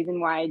are the reason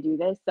why I do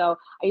this. So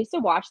I used to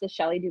watch the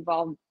Shelley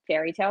Duvall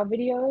fairy tale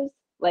videos,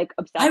 like,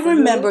 obsessively. I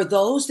remember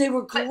those. They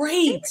were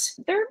great.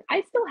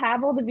 I still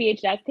have all the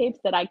VHS tapes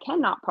that I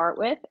cannot part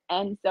with,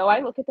 and so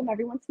I look at them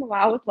every once in a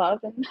while with love,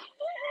 and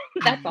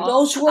that's all.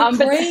 Those were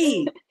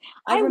great.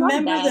 I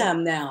remember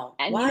them now.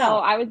 And wow.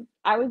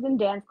 I was in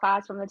dance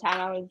class from the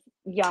time I was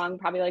young,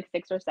 probably like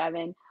 6 or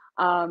 7.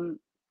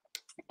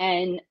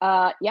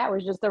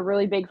 Was just a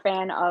really big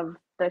fan of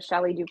the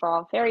Shelley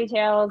Duvall fairy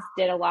tales.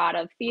 Did a lot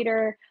of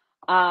theater.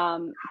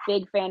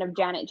 Big fan of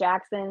Janet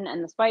Jackson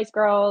and the Spice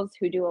Girls,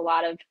 who do a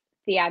lot of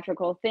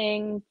theatrical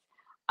things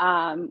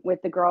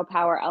with the girl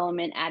power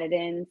element added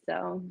in.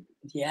 So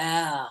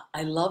yeah,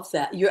 I love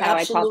that. You're how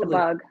absolutely. I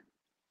caught the bug.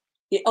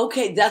 Yeah,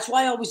 okay, that's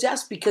why I always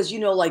ask, because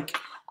like,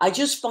 I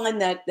just find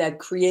that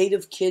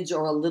creative kids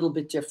are a little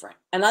bit different.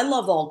 And I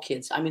love all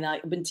kids. I mean,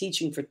 I've been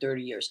teaching for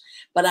 30 years,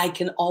 but I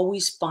can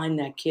always find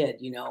that kid,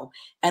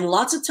 and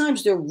lots of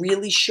times they're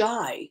really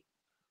shy.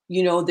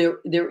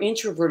 They're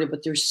introverted,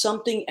 but there's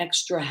something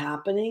extra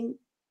happening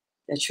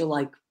that you're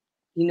like,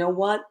 you know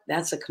what?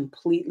 That's a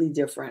completely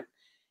different.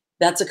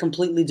 That's a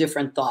completely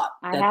different thought.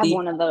 I have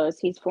one of those.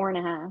 He's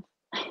 4.5.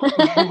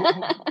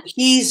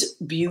 He's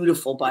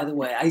beautiful, by the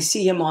way. I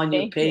see him on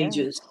your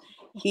pages.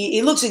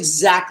 He looks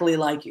exactly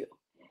like you.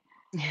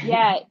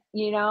 Yeah,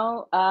 you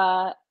know,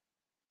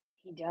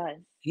 he does.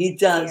 He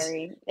does.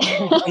 He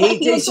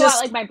looks a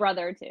lot like my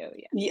brother too.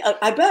 Yeah,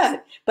 I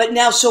bet. But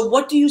now, so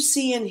what do you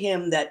see in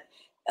him that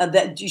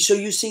so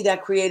you see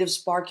that creative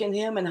spark in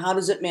him, and how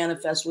does it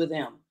manifest with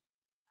him?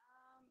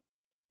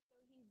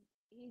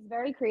 He's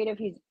very creative.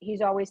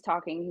 He's always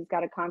talking. He's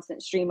got a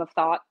constant stream of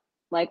thought,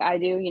 like I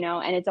do, you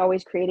know, and it's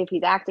always creative.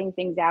 He's acting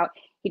things out.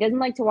 He doesn't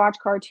like to watch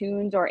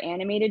cartoons or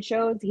animated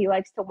shows. He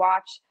likes to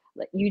watch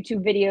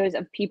YouTube videos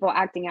of people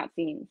acting out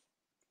scenes.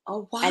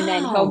 Oh wow! And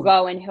then he'll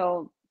go and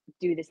he'll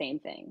do the same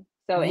thing.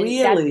 So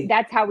really?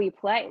 that's how we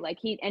play. Like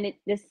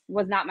this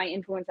was not my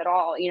influence at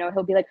all. You know,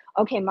 he'll be like,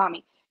 okay,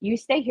 mommy, you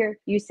stay here,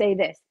 you say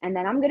this, and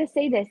then I'm going to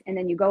say this, and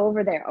then you go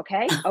over there.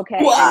 Okay. Okay.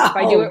 Wow. And if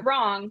I do it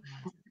wrong,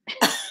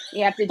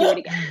 you have to do it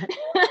again.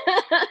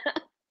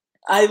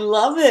 I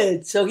love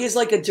it. So he's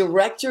like a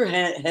director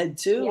head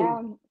too.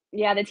 Yeah.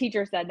 Yeah. The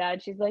teacher said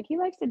that. She's like, he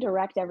likes to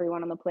direct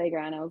everyone on the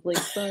playground. I was like,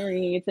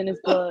 sorry, it's in his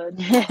blood.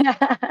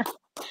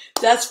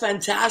 That's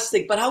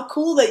fantastic. But how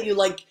cool that you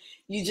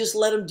just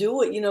let him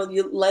do it. You know,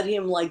 you let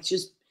him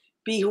just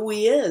be who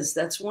he is.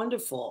 That's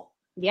wonderful.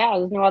 Yeah,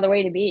 there's no other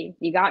way to be.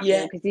 You got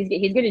to, because he's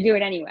going to do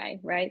it anyway,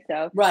 right?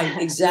 So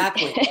right,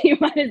 exactly. You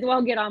might as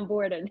well get on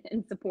board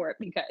and support,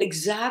 because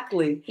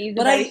exactly he's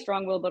a very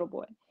strong-willed little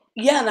boy.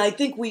 Yeah, and I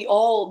think we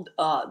all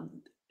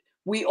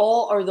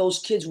are those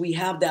kids. We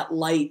have that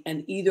light,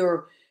 and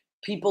either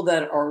people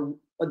that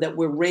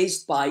we're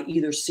raised by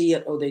either see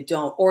it or they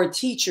don't, or a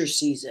teacher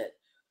sees it.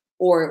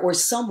 Or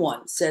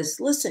someone says,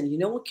 listen, you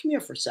know what, come here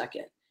for a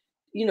second.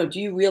 You know, do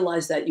you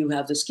realize that you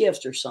have this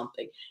gift or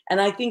something? And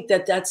I think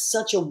that that's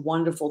such a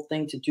wonderful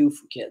thing to do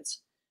for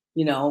kids,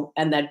 you know,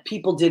 and that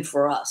people did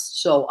for us.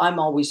 So I'm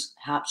always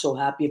so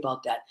happy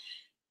about that.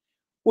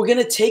 We're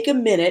going to take a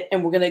minute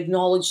and we're going to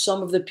acknowledge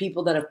some of the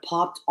people that have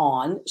popped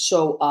on.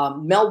 So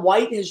Mel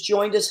White has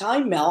joined us.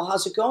 Hi, Mel.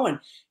 How's it going?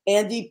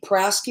 Andy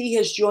Prasky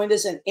has joined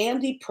us. And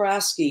Andy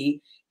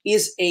Prasky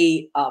is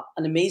an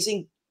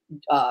amazing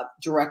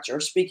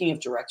director. Speaking of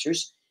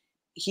directors,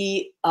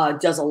 he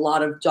does a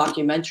lot of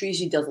documentaries.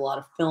 He does a lot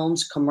of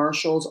films,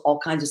 commercials, all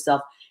kinds of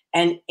stuff.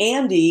 And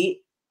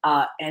Andy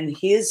and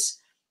his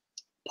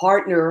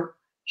partner,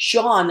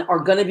 Sean, are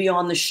going to be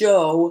on the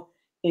show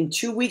in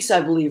 2 weeks,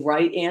 I believe,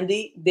 right,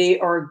 Andy?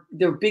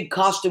 They're big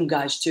costume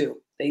guys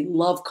too. They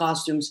love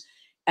costumes,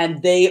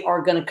 and they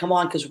are going to come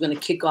on because we're going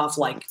to kick off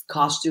like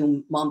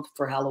costume month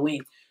for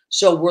Halloween.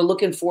 So we're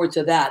looking forward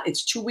to that.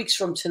 It's 2 weeks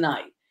from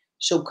tonight.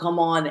 So come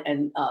on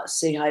and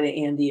say hi to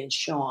Andy and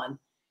Sean.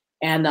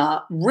 And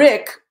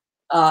Rick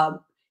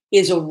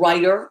is a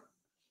writer.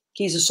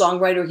 He's a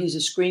songwriter. He's a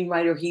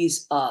screenwriter. He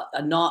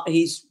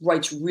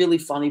writes really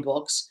funny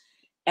books.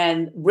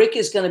 And Rick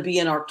is going to be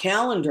in our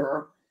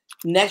calendar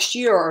next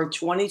year, our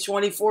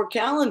 2024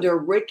 calendar.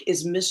 Rick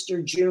is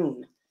Mr.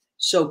 June.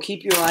 So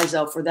keep your eyes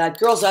out for that.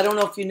 Girls, I don't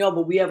know if you know,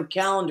 but we have a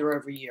calendar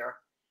every year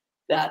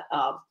that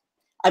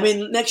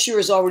next year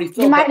is already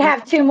filled. You might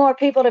have 2 more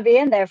people to be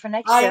in there for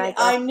next year.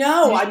 I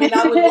know. I mean,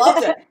 I would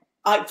love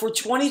that. For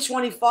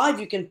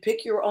 2025, you can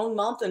pick your own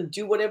month and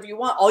do whatever you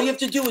want. All you have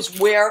to do is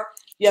wear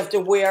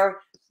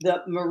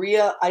the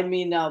Maria,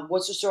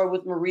 what's the story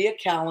with Maria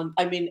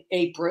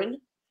apron.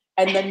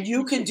 And then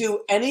you can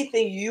do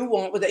anything you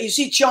want with it. You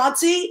see,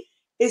 Chauncey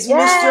is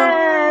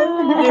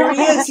Mr. There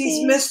he is.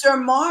 He's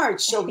Mr.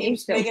 March. So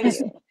he's making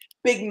his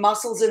big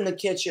muscles in the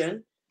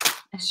kitchen.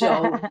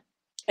 So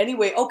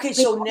anyway, okay.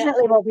 So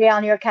definitely will be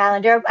on your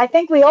calendar. I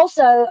think we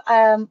also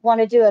want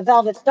to do a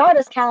Velvet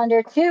Stardust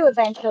calendar too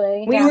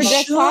eventually. We were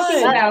just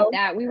talking about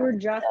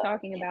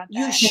that.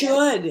 You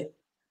should.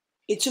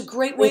 It's a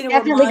great way to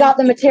definitely got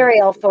the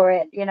material for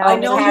it. You know, I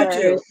know you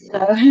do.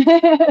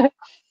 So.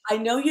 I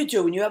know you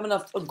do, and you have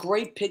enough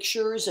great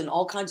pictures and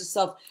all kinds of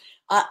stuff.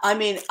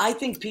 I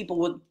think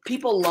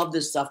people love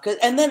this stuff,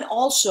 and then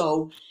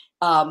also,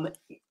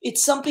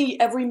 it's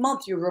something every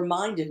month you're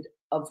reminded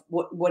of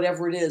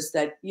whatever it is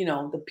that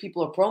the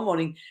people are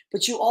promoting.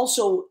 But you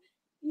also,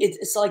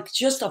 it's like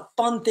just a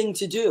fun thing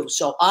to do.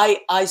 So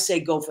I say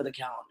go for the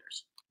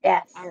calendars.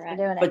 Yes, all right.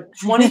 doing it. But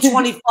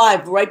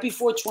 2025, right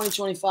before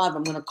 2025,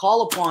 I'm going to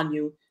call upon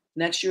you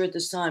next year at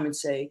this time and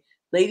say,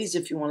 ladies,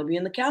 if you want to be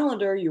in the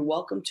calendar, you're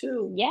welcome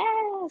too. Yeah.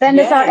 Send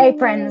us our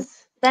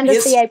aprons. Send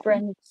us the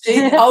aprons.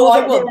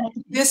 I will.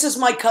 This is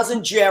my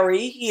cousin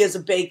Jerry. He is a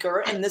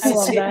baker, and this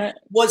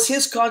was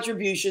his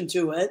contribution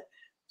to it.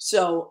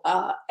 So,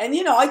 and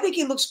I think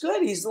he looks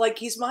good.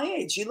 He's my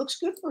age. He looks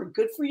good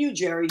for you,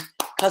 Jerry.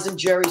 Cousin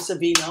Jerry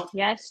Savino.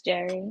 Yes,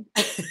 Jerry.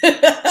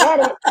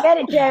 Get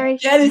it, Jerry.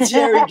 Get it,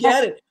 Jerry.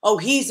 Get it. Oh,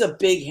 he's a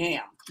big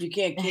ham. You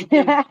can't keep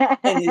him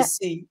in his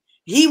seat.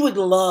 He would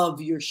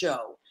love your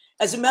show.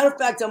 As a matter of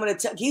fact, I'm going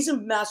to he's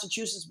in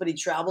Massachusetts, but he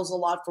travels a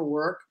lot for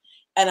work.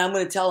 And I'm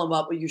going to tell him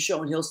about your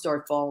show, and he'll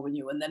start following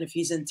you. And then if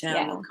he's in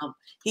town, he'll come.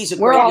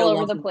 We're all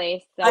over the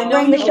place. So I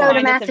know the show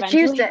to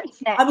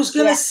Massachusetts. I was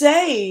going to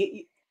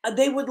say,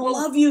 They would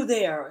love you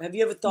there. Have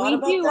you ever thought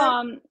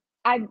about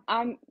that?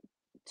 I'm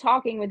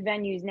talking with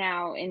venues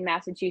now in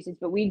Massachusetts,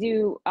 but we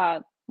do.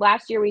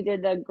 Last year we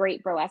did the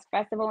Great Burlesque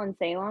Festival in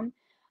Salem.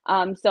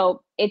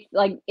 So it's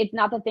like, it's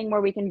not the thing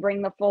where we can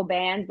bring the full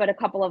band, but a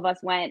couple of us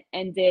went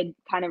and did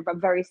kind of a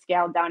very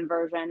scaled down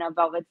version of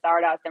Velvet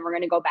Stardust, and we're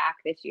going to go back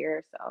this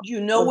year. So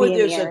you know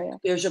where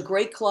there's a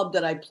great club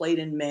that I played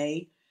in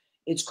May.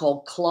 It's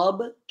called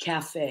Club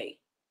Cafe.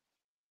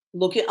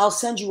 I'll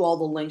send you all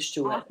the links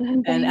to it.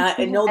 And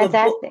I know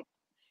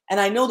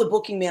I know the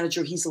booking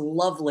manager. He's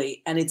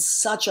lovely, and it's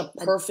such a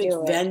perfect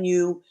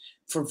venue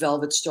for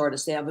Velvet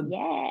Stardust. They have a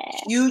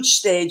huge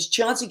stage.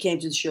 Chauncey came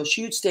to the show.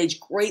 Huge stage,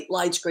 great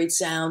lights, great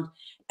sound,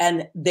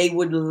 and they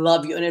would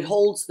love you. And it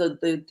holds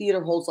the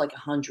theater holds like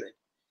 100.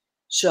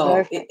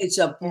 So it's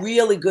a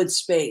really good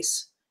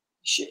space.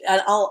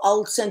 And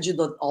I'll send you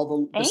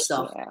all the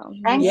stuff.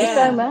 Thank you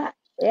so much.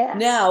 Yeah.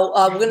 Now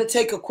we're going to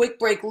take a quick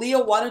break.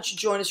 Leo, why don't you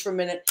join us for a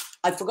minute?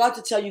 I forgot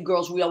to tell you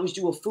girls, we always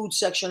do a food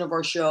section of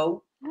our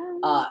show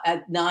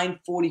at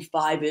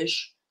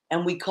 9:45-ish,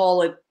 and we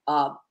call it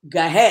 "Go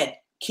ahead,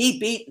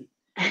 keep eating."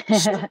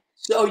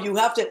 So you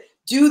have to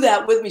do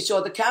that with me. So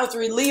at the count of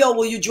 3, Leo,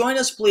 will you join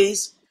us,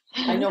 please?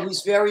 I know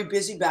he's very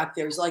busy back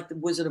there. He's like the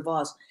Wizard of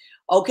Oz.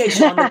 Okay,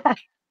 so on the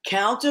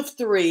count of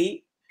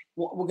 3,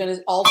 we're going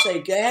to all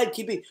say, "Go ahead,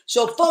 keep eating."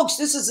 So, folks,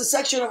 this is a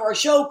section of our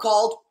show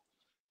called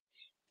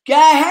 "Go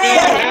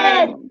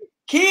ahead,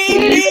 keep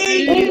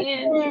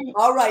eating."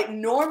 All right.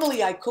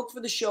 Normally, I cook for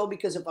the show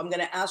because if I'm going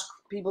to ask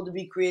people to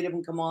be creative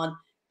and come on,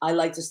 I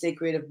like to stay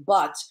creative.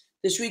 But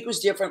this week was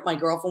different. My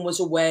girlfriend was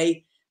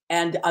away,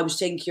 and I was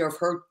taking care of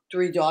her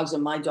 3 dogs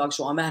and my dog.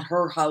 So I'm at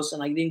her house,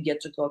 and I didn't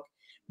get to cook.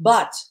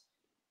 But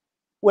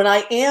when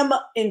I am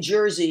in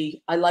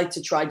Jersey, I like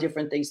to try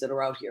different things that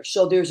are out here.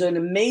 So there's an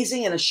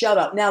amazing, and a shout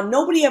out. Now,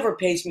 nobody ever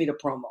pays me to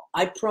promo.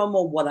 I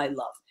promo what I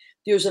love.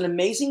 There's an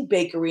amazing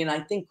bakery, and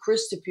I think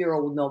Chris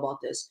DePiero will know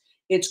about this.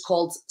 It's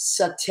called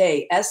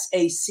Satay,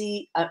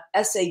 S-A-T-A-Y.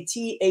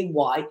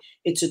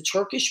 It's a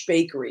Turkish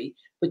bakery,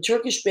 but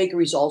Turkish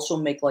bakeries also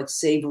make like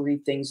savory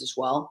things as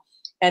well.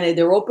 And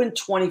they're open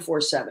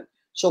 24/7.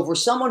 So for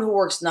someone who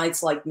works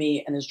nights like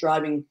me and is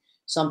driving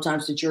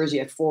sometimes to Jersey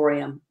at 4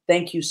 a.m.,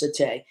 thank you,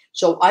 Satay.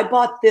 So I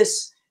bought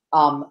this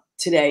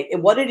today.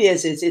 And what it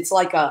is it's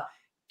like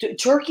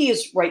Turkey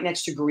is right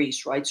next to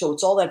Greece, right? So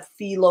it's all that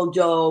phyllo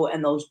dough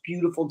and those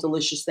beautiful,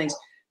 delicious things.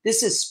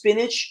 This is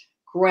spinach,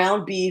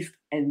 ground beef,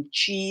 and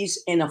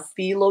cheese in a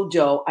phyllo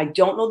dough. I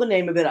don't know the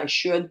name of it. I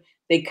should.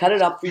 They cut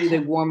it up for you. They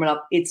warm it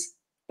up. It's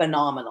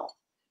phenomenal.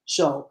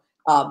 So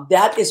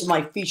that is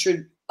my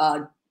featured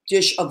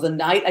dish of the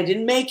night. I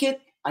didn't make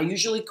it. I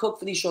usually cook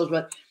for these shows,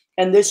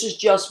 and this is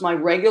just my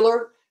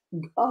regular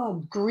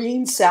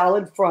green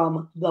salad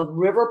from the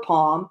River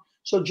Palm.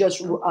 So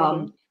just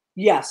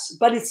yes,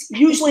 but it's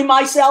usually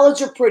my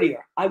salads are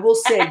prettier. I will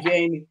say,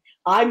 Jamie,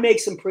 I make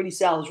some pretty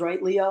salads,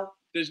 right, Leo?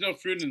 There's no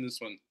fruit in this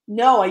one.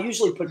 No, I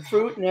usually put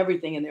fruit and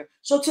everything in there.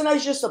 So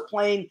tonight's just a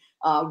plain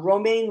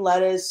romaine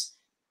lettuce,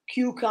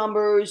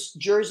 cucumbers,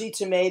 Jersey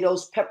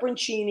tomatoes,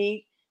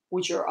 pepperoncini,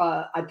 which are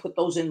I put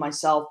those in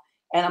myself,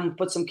 and I'm gonna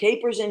put some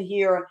capers in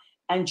here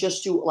and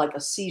just do like a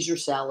Caesar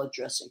salad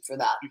dressing for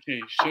that. Okay,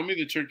 show me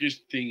the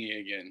Turkish thingy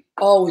again.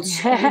 Oh,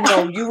 it's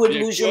you would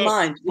lose your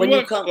mind when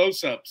you come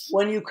close-ups.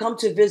 When you come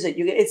to visit.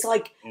 It's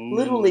like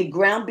literally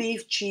ground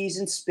beef, cheese,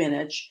 and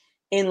spinach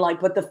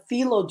but the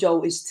phyllo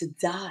dough is to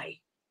die.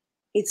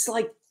 It's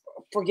like,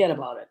 forget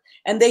about it.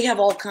 And they have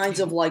all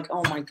kinds of like,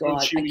 oh my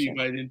God,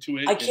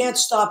 I can't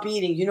stop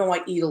eating. You know,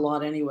 I eat a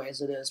lot anyway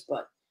as it is,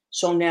 but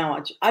so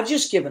now I've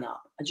just given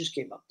up. I just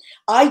gave up.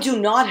 I do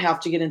not have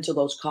to get into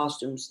those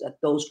costumes that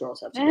those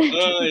girls have to get into.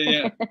 Oh,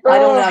 yeah. I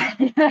don't have,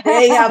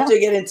 they have to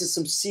get into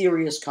some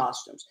serious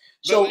costumes.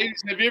 So,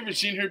 ladies, have you ever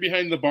seen her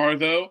behind the bar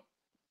though?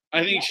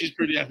 I think she's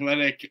pretty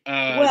athletic.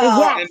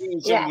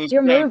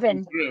 You're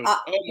moving.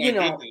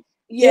 Goodness.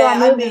 Yeah,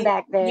 moving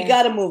back there. You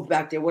got to move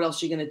back there. What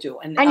else are you going to do?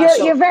 And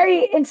you're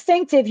very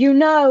instinctive. You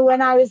know,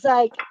 when I was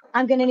like,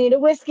 I'm going to need a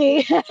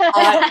whiskey,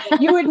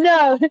 you would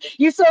know.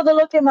 You saw the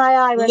look in my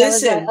eye. When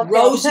listen, I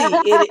was like,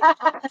 okay. Rosie,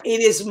 it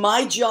is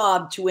my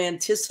job to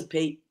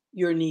anticipate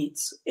your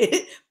needs.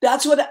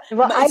 That's what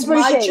it's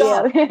my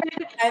job.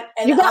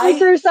 And you got me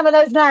through some of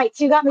those nights.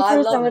 You got me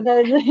through some of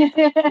those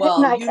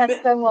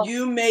nights.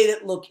 You made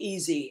it look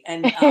easy.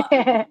 And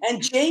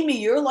Jamie,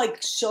 you're like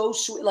so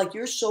sweet. Like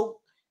you're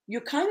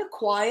kind of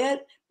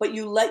quiet, but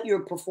you let your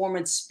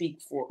performance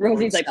speak for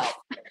Rosie's itself.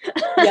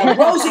 Yeah,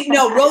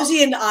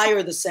 Rosie and I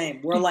are the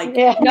same. We're like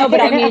no, but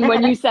I mean,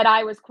 when you said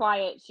I was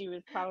quiet, she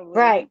was probably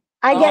right.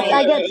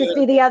 I get to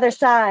see the other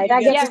side.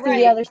 I get to see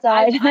the other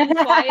side. I'm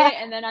quiet,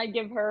 and then I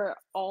give her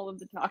all of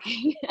the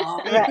talking.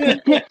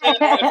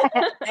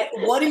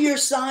 What are your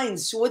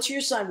signs? What's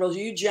your sign,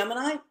 Rosie? Are you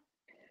Gemini?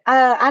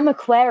 I'm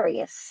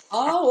Aquarius.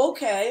 Oh,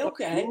 okay.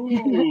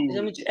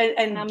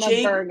 And I'm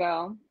a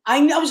Virgo.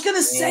 I was going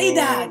to say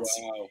that.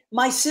 Wow.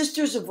 My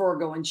sister's a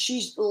Virgo, and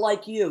she's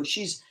like you.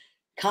 She's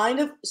kind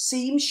of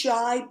seems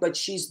shy, but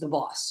she's the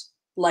boss.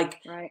 Like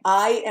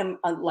I am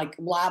like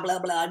blah, blah,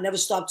 blah. I never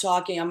stop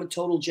talking. I'm a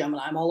total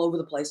Gemini. I'm all over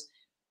the place.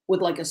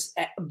 with like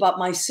but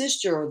my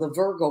sister, the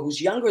Virgo,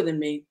 who's younger than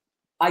me,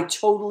 I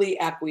totally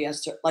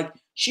acquiesced to her. Like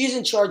she's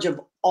in charge of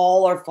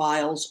all our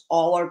files,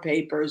 all our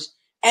papers,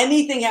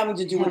 anything having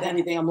to do with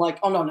anything. I'm like,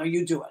 oh no,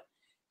 you do it.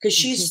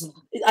 Because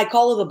I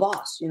call her the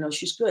boss, you know,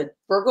 she's good.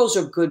 Virgos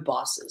are good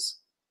bosses.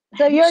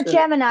 So you're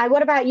Gemini.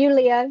 What about you,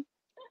 Leo?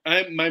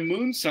 My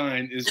moon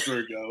sign is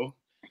Virgo.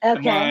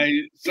 Okay.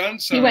 My sun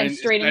sign he went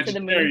straight is into the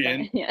moon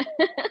sign. Yeah.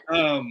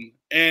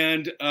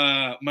 And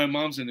my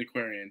mom's an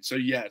Aquarian, so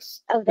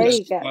yes. Oh, there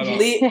you go.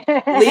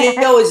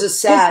 Leo is a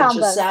Sag.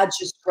 A Sag's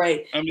just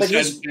great. I'm a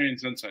Sagittarian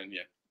sun sign,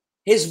 yeah.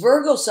 His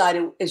Virgo side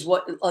is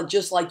what,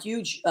 just like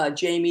you,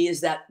 Jamie,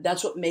 is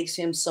that's what makes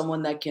him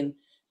someone that can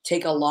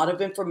take a lot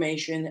of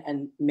information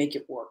and make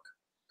it work.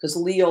 Because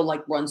Leo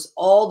like runs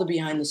all the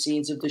behind the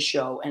scenes of the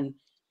show, and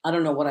I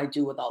don't know what I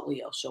do without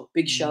Leo. So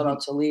big shout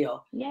out to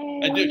Leo.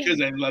 Yay. I do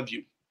because I love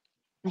you.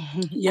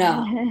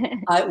 Yeah,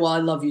 I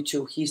love you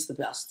too. He's the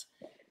best.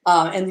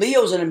 And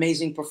Leo's an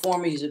amazing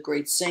performer. He's a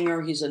great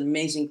singer. He's an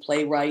amazing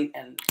playwright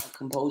and a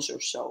composer.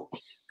 So,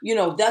 you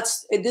know,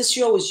 this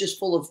show is just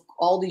full of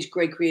all these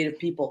great creative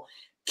people.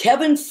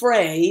 Kevin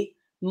Frey,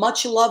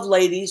 much love,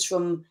 ladies,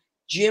 from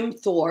Jim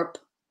Thorpe.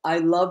 I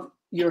love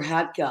your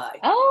hat guy.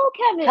 Oh,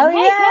 Kevin. Oh,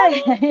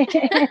 hey,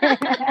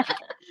 yeah.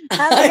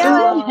 How's it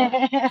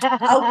going?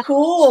 How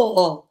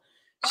cool.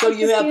 So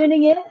you have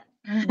tuning in.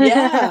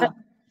 Yeah.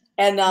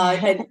 And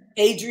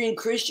Adrian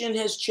Christian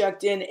has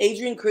checked in.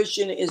 Adrian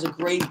Christian is a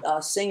great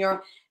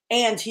singer,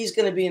 and he's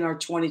going to be in our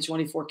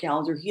 2024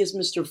 calendar. He is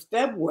Mr.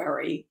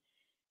 February.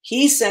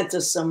 He sent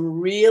us some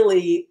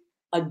really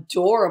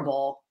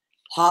adorable,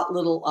 hot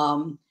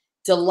little,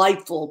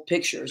 delightful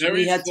pictures.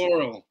 Very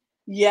floral.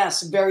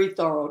 Yes, very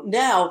thorough.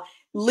 Now,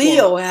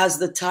 Leo has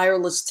the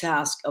tireless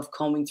task of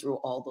combing through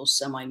all those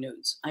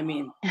semi-nudes. I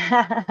mean,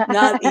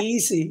 not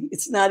easy.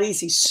 It's not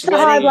easy. Sweating.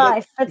 It's a hard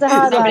life. It's a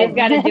hard life. Somebody's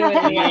got to do it.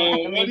 What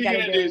are you going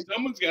to do?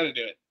 Someone's got to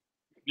do it.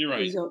 You're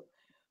right.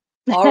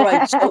 All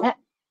right. So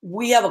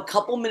we have a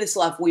couple minutes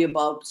left. We have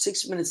about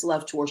 6 minutes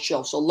left to our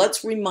show. So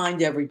let's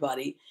remind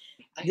everybody,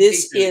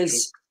 this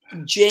is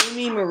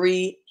Jamie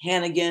Marie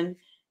Hannigan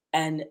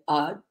and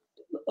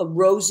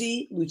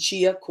Rosie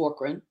Lucia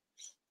Corcoran,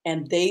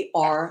 and they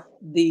are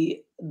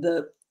the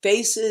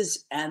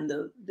faces and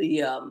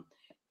the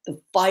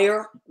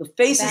fire, the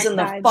faces and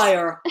the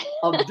fire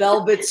of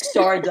Velvet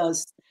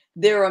Stardust.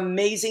 They're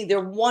amazing.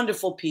 They're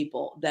wonderful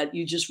people that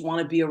you just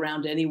want to be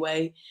around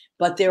anyway,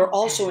 but they're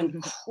also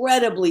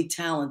incredibly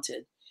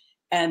talented,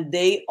 and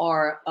they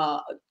are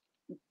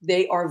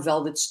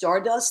Velvet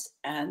Stardust,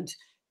 and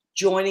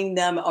joining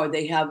them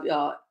they have,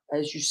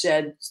 as you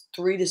said,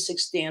 3 to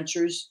 6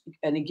 dancers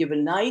at a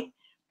given night,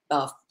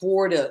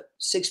 4 to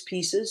 6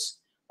 pieces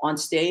on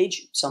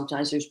stage.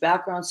 Sometimes there's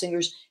background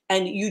singers,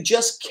 and you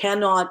just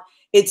cannot,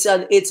 it's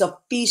a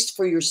feast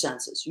for your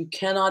senses. You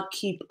cannot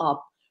keep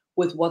up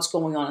with what's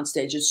going on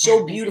stage. It's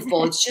so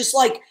beautiful. It's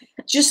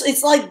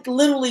it's like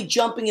literally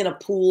jumping in a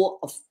pool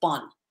of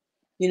fun.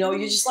 You know,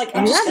 you're just like,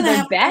 I'm just going to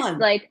have fun.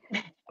 Like,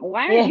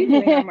 why aren't you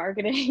doing our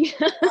marketing?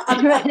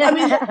 I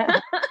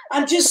mean,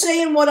 I'm just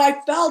saying what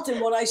I felt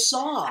and what I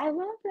saw. I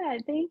love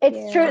that. Thank you.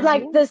 It's true.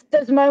 Like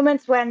there's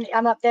moments when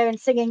I'm up there and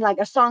singing like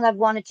a song I've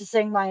wanted to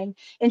sing my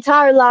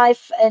entire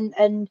life,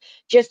 and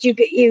just you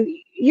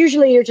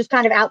usually you're just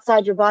kind of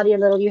outside your body a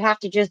little. You have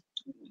to just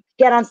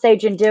get on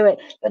stage and do it.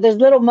 But there's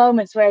little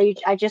moments where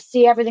I just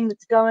see everything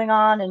that's going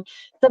on, and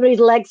somebody's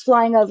legs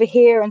flying over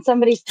here and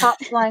somebody's top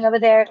flying over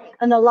there,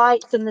 and the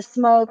lights and the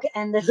smoke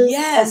and the hoops,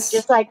 and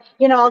just like,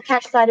 you know, I'll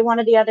catch sight of one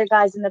of the other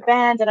guys in the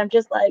band, and I'm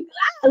just like,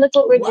 look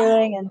what we're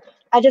doing, and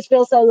I just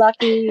feel so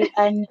lucky.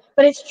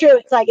 But it's true.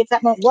 It's like, it's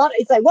that moment.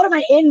 What am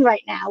I in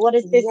right now? What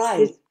is this?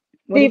 This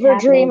fever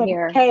dream of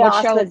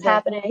chaos that's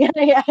happening.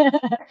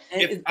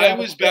 If I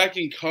was back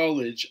in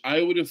college,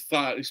 I would have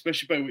thought,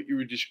 especially by what you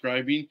were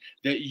describing,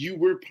 that you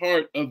were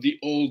part of the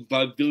old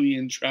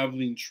vaudevillian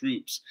traveling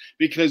troops,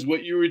 because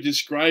what you were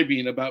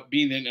describing about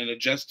being in and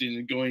adjusting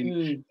and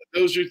going,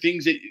 those are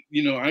things that,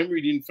 you know, I'm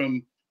reading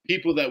from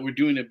people that were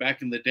doing it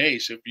back in the day.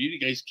 So for you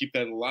guys keep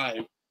that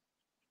alive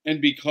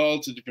and be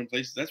called to different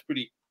places, that's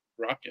pretty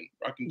rocking.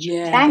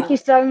 Yeah. Thank you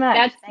so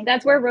much.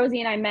 That's where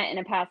Rosie and I met in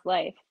a past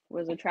life.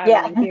 Was a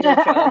traveling theater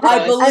show. So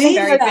I believe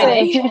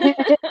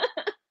that.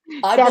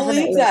 I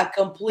believe that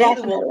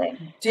completely. Well,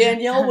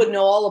 Danielle would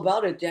know all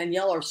about it.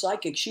 Danielle, our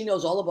psychic, she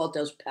knows all about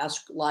those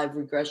past live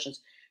regressions.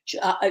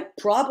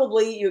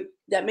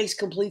 That makes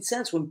complete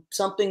sense. When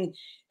something,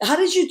 how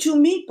did you two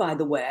meet, by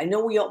the way? I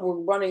know we're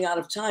running out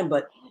of time,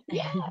 but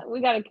yeah,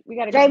 we gotta.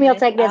 Jamie will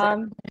take this.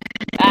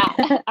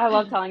 I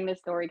love telling this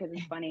story because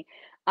it's funny.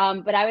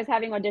 But I was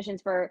having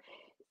auditions for,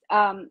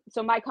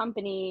 so my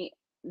company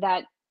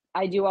that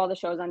I do all the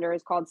shows under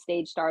is called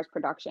Stardust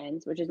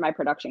Productions, which is my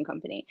production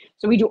company.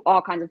 So we do all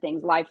kinds of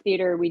things. Live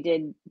theater, we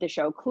did the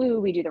show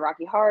Clue, we do the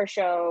Rocky Horror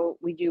Show,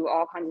 we do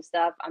all kinds of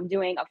stuff. I'm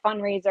doing a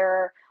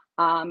fundraiser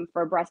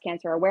for Breast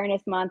Cancer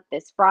Awareness Month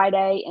this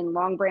Friday in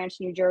Long Branch,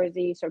 New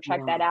Jersey. So check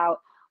that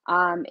out.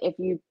 If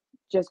you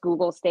just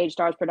Google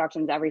Stardust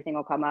Productions, everything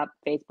will come up,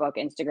 Facebook,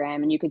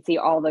 Instagram, and you can see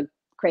all the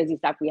crazy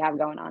stuff we have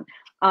going on.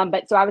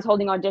 But so I was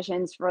holding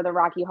auditions for the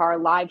Rocky Horror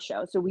live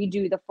show. So we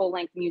do the full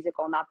length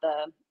musical, not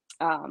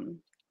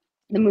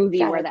the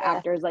movie where the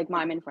actors like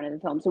mime in front of the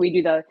film. So we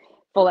do the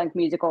full length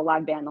musical,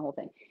 live band, the whole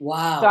thing.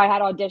 Wow. So I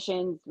had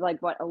auditions like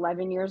what,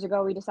 11 years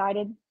ago we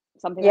decided,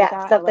 something like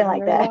that. Something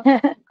like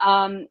that.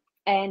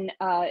 And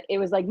it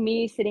was like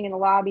me sitting in the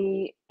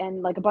lobby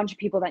and like a bunch of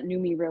people that knew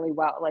me really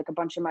well, like a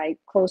bunch of my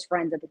close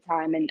friends at the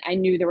time. And I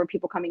knew there were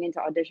people coming in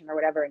to audition or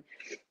whatever. And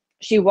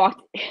she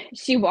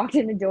walked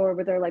in the door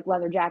with her like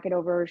leather jacket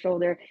over her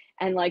shoulder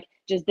and like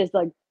just this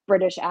like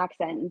British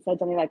accent and said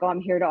something like, "Oh, I'm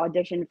here to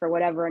audition for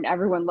whatever." And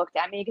everyone looked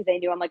at me because they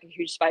knew I'm like a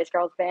huge Spice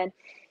Girls fan.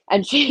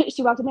 And she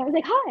walked in there and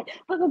was like, "Hi,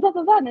 blah, blah, blah,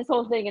 blah, blah," and this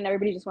whole thing. And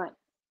everybody just went,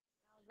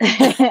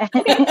 okay.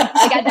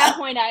 Like at that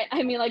point,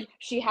 I mean, like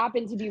she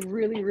happened to be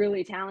really,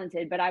 really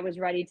talented, but I was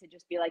ready to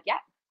just be like, yeah,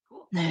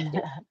 cool.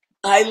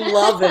 I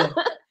love it.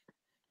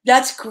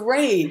 That's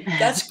great.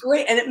 That's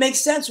great. And it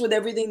makes sense with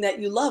everything that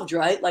you loved,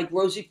 right? Like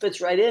Rosie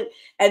fits right in.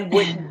 And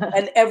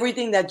and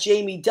everything that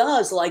Jamie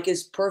does, like,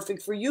 is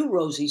perfect for you,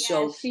 Rosie. Yeah,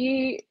 so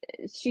she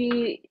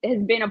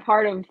has been a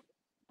part of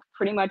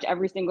pretty much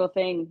every single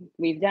thing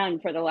we've done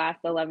for the last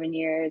 11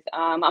 years.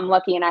 I'm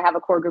lucky and I have a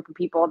core group of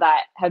people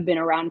that have been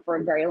around for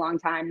a very long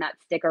time that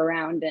stick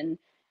around, and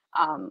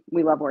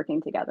we love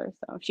working together.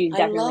 So she's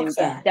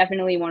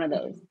definitely one of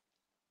those.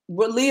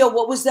 Well, Leo,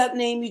 what was that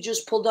name you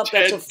just pulled up?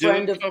 Ted That's a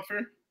friend of.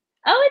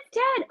 Oh, it's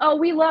Ted. Oh,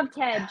 we love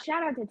Ted.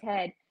 Shout out to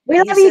Ted. We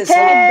love you,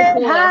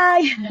 Ted.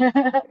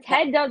 Hi.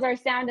 Ted does our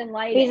sound and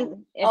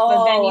lighting. If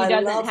a venue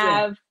doesn't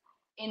have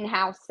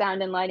in-house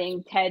sound and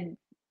lighting, Ted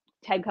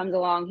comes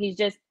along. He's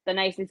just the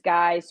nicest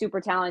guy,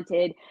 super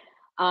talented,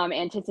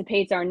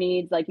 anticipates our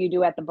needs like you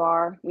do at the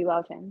bar. We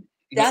love him.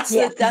 That's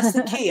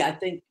the key. I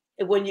think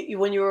when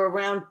you're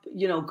around,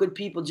 good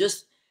people,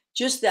 just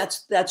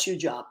that's your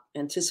job.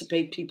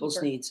 Anticipate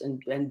people's needs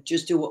and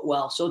just do it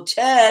well. So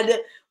Ted,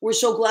 we're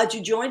so glad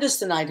you joined us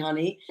tonight,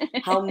 honey.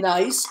 How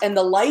nice. And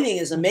the lighting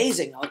is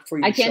amazing for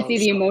you. I can't see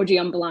the emoji.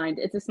 I'm blind.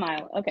 It's a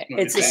smile. Okay.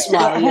 It's a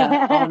smile.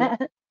 Yeah.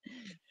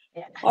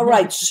 All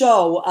right.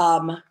 So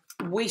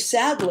we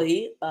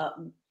sadly,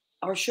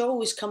 our show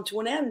has come to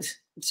an end.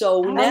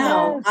 So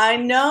now I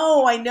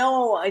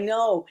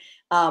know.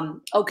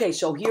 Okay.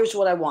 So here's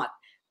what I want.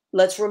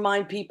 Let's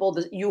remind people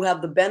that you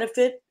have the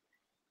benefit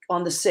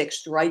on the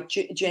 6th, right,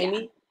 Jamie?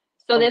 Yeah.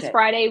 So this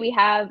Friday we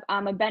have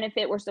a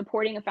benefit. We're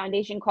supporting a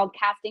foundation called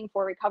Casting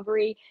for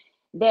Recovery.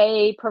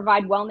 They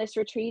provide wellness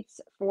retreats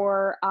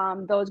for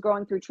those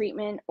going through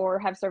treatment or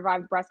have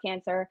survived breast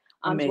cancer.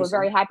 So we're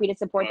very happy to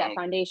support that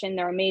foundation.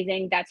 They're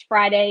amazing. That's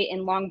Friday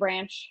in Long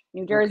Branch,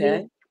 New Jersey.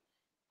 Okay.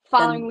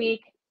 Following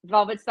week,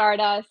 Velvet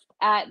Stardust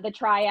at the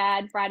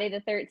Triad, Friday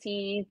the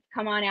 13th.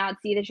 Come on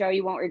out, see the show.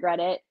 You won't regret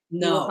it.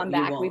 No, you will come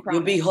back. We promise.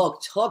 You'll be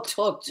hooked.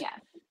 Yeah.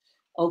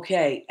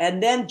 Okay,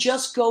 and then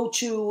just go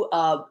to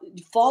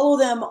follow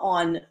them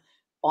on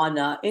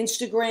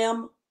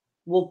Instagram.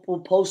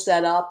 We'll post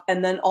that up,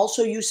 and then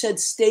also you said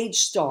Stage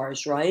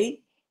Stars,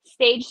 right?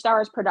 Stage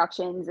Stars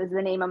Productions is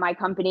the name of my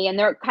company, and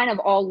they're kind of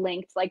all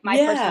linked. Like my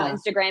personal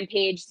Instagram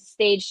page,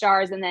 Stage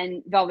Stars, and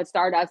then Velvet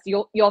Stardust.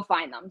 You'll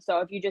find them. So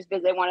if you just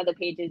visit one of the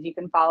pages, you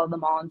can follow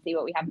them all and see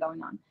what we have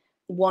going on.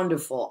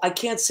 Wonderful. I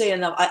can't say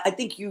enough. I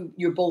think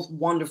you're both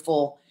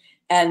wonderful.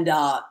 And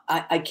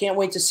I can't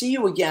wait to see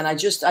you again. I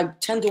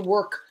tend to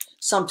work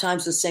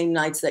sometimes the same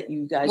nights that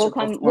you guys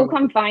We'll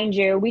come find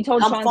you. We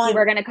told Chauncey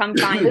we're going to come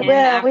find him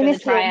after the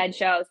Triad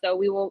show. So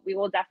we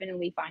will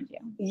definitely find you.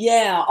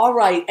 Yeah. All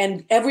right.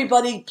 And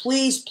everybody,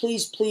 please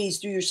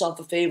do yourself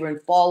a favor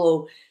and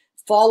follow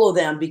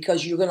them,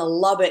 because you're going to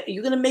love it.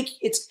 You're going to make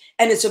it's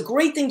a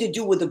great thing to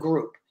do with a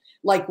group.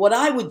 Like what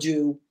I would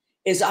do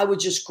is I would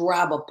just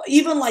grab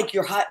even like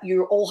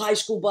your old high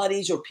school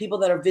buddies or people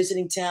that are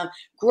visiting town,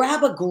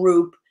 grab a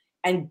group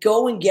and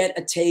go and get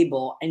a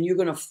table, and you're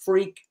going to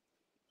freak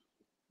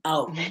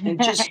out and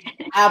just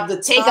have the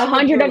time. Take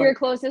 100 of your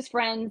closest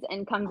friends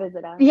and come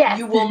visit us. Yeah.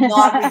 You will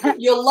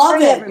not, you'll love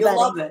it. Everybody. You'll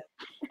love it.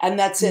 And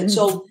that's it.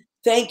 So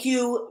thank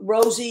you,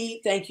 Rosie.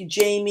 Thank you,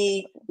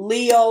 Jamie.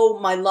 Leo,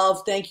 my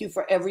love, thank you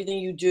for everything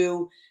you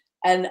do.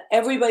 And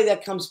everybody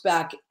that comes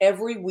back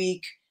every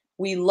week,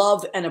 we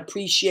love and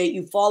appreciate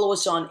you. Follow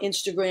us on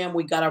Instagram.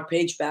 We got our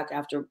page back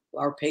after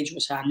our page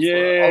was hacked for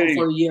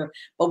over a year,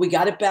 but we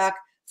got it back.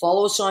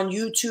 Follow us on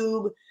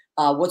YouTube.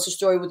 What's the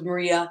Story with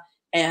Maria?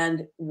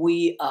 And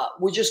we're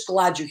just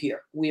glad you're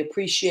here. We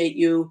appreciate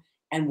you,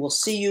 and we'll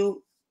see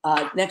you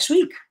next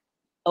week.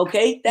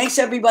 Okay. Thanks,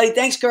 everybody.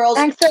 Thanks, girls.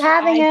 Thanks for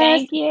having us.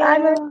 Thank you. Bye,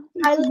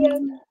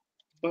 Leo.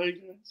 Bye,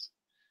 guys.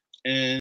 And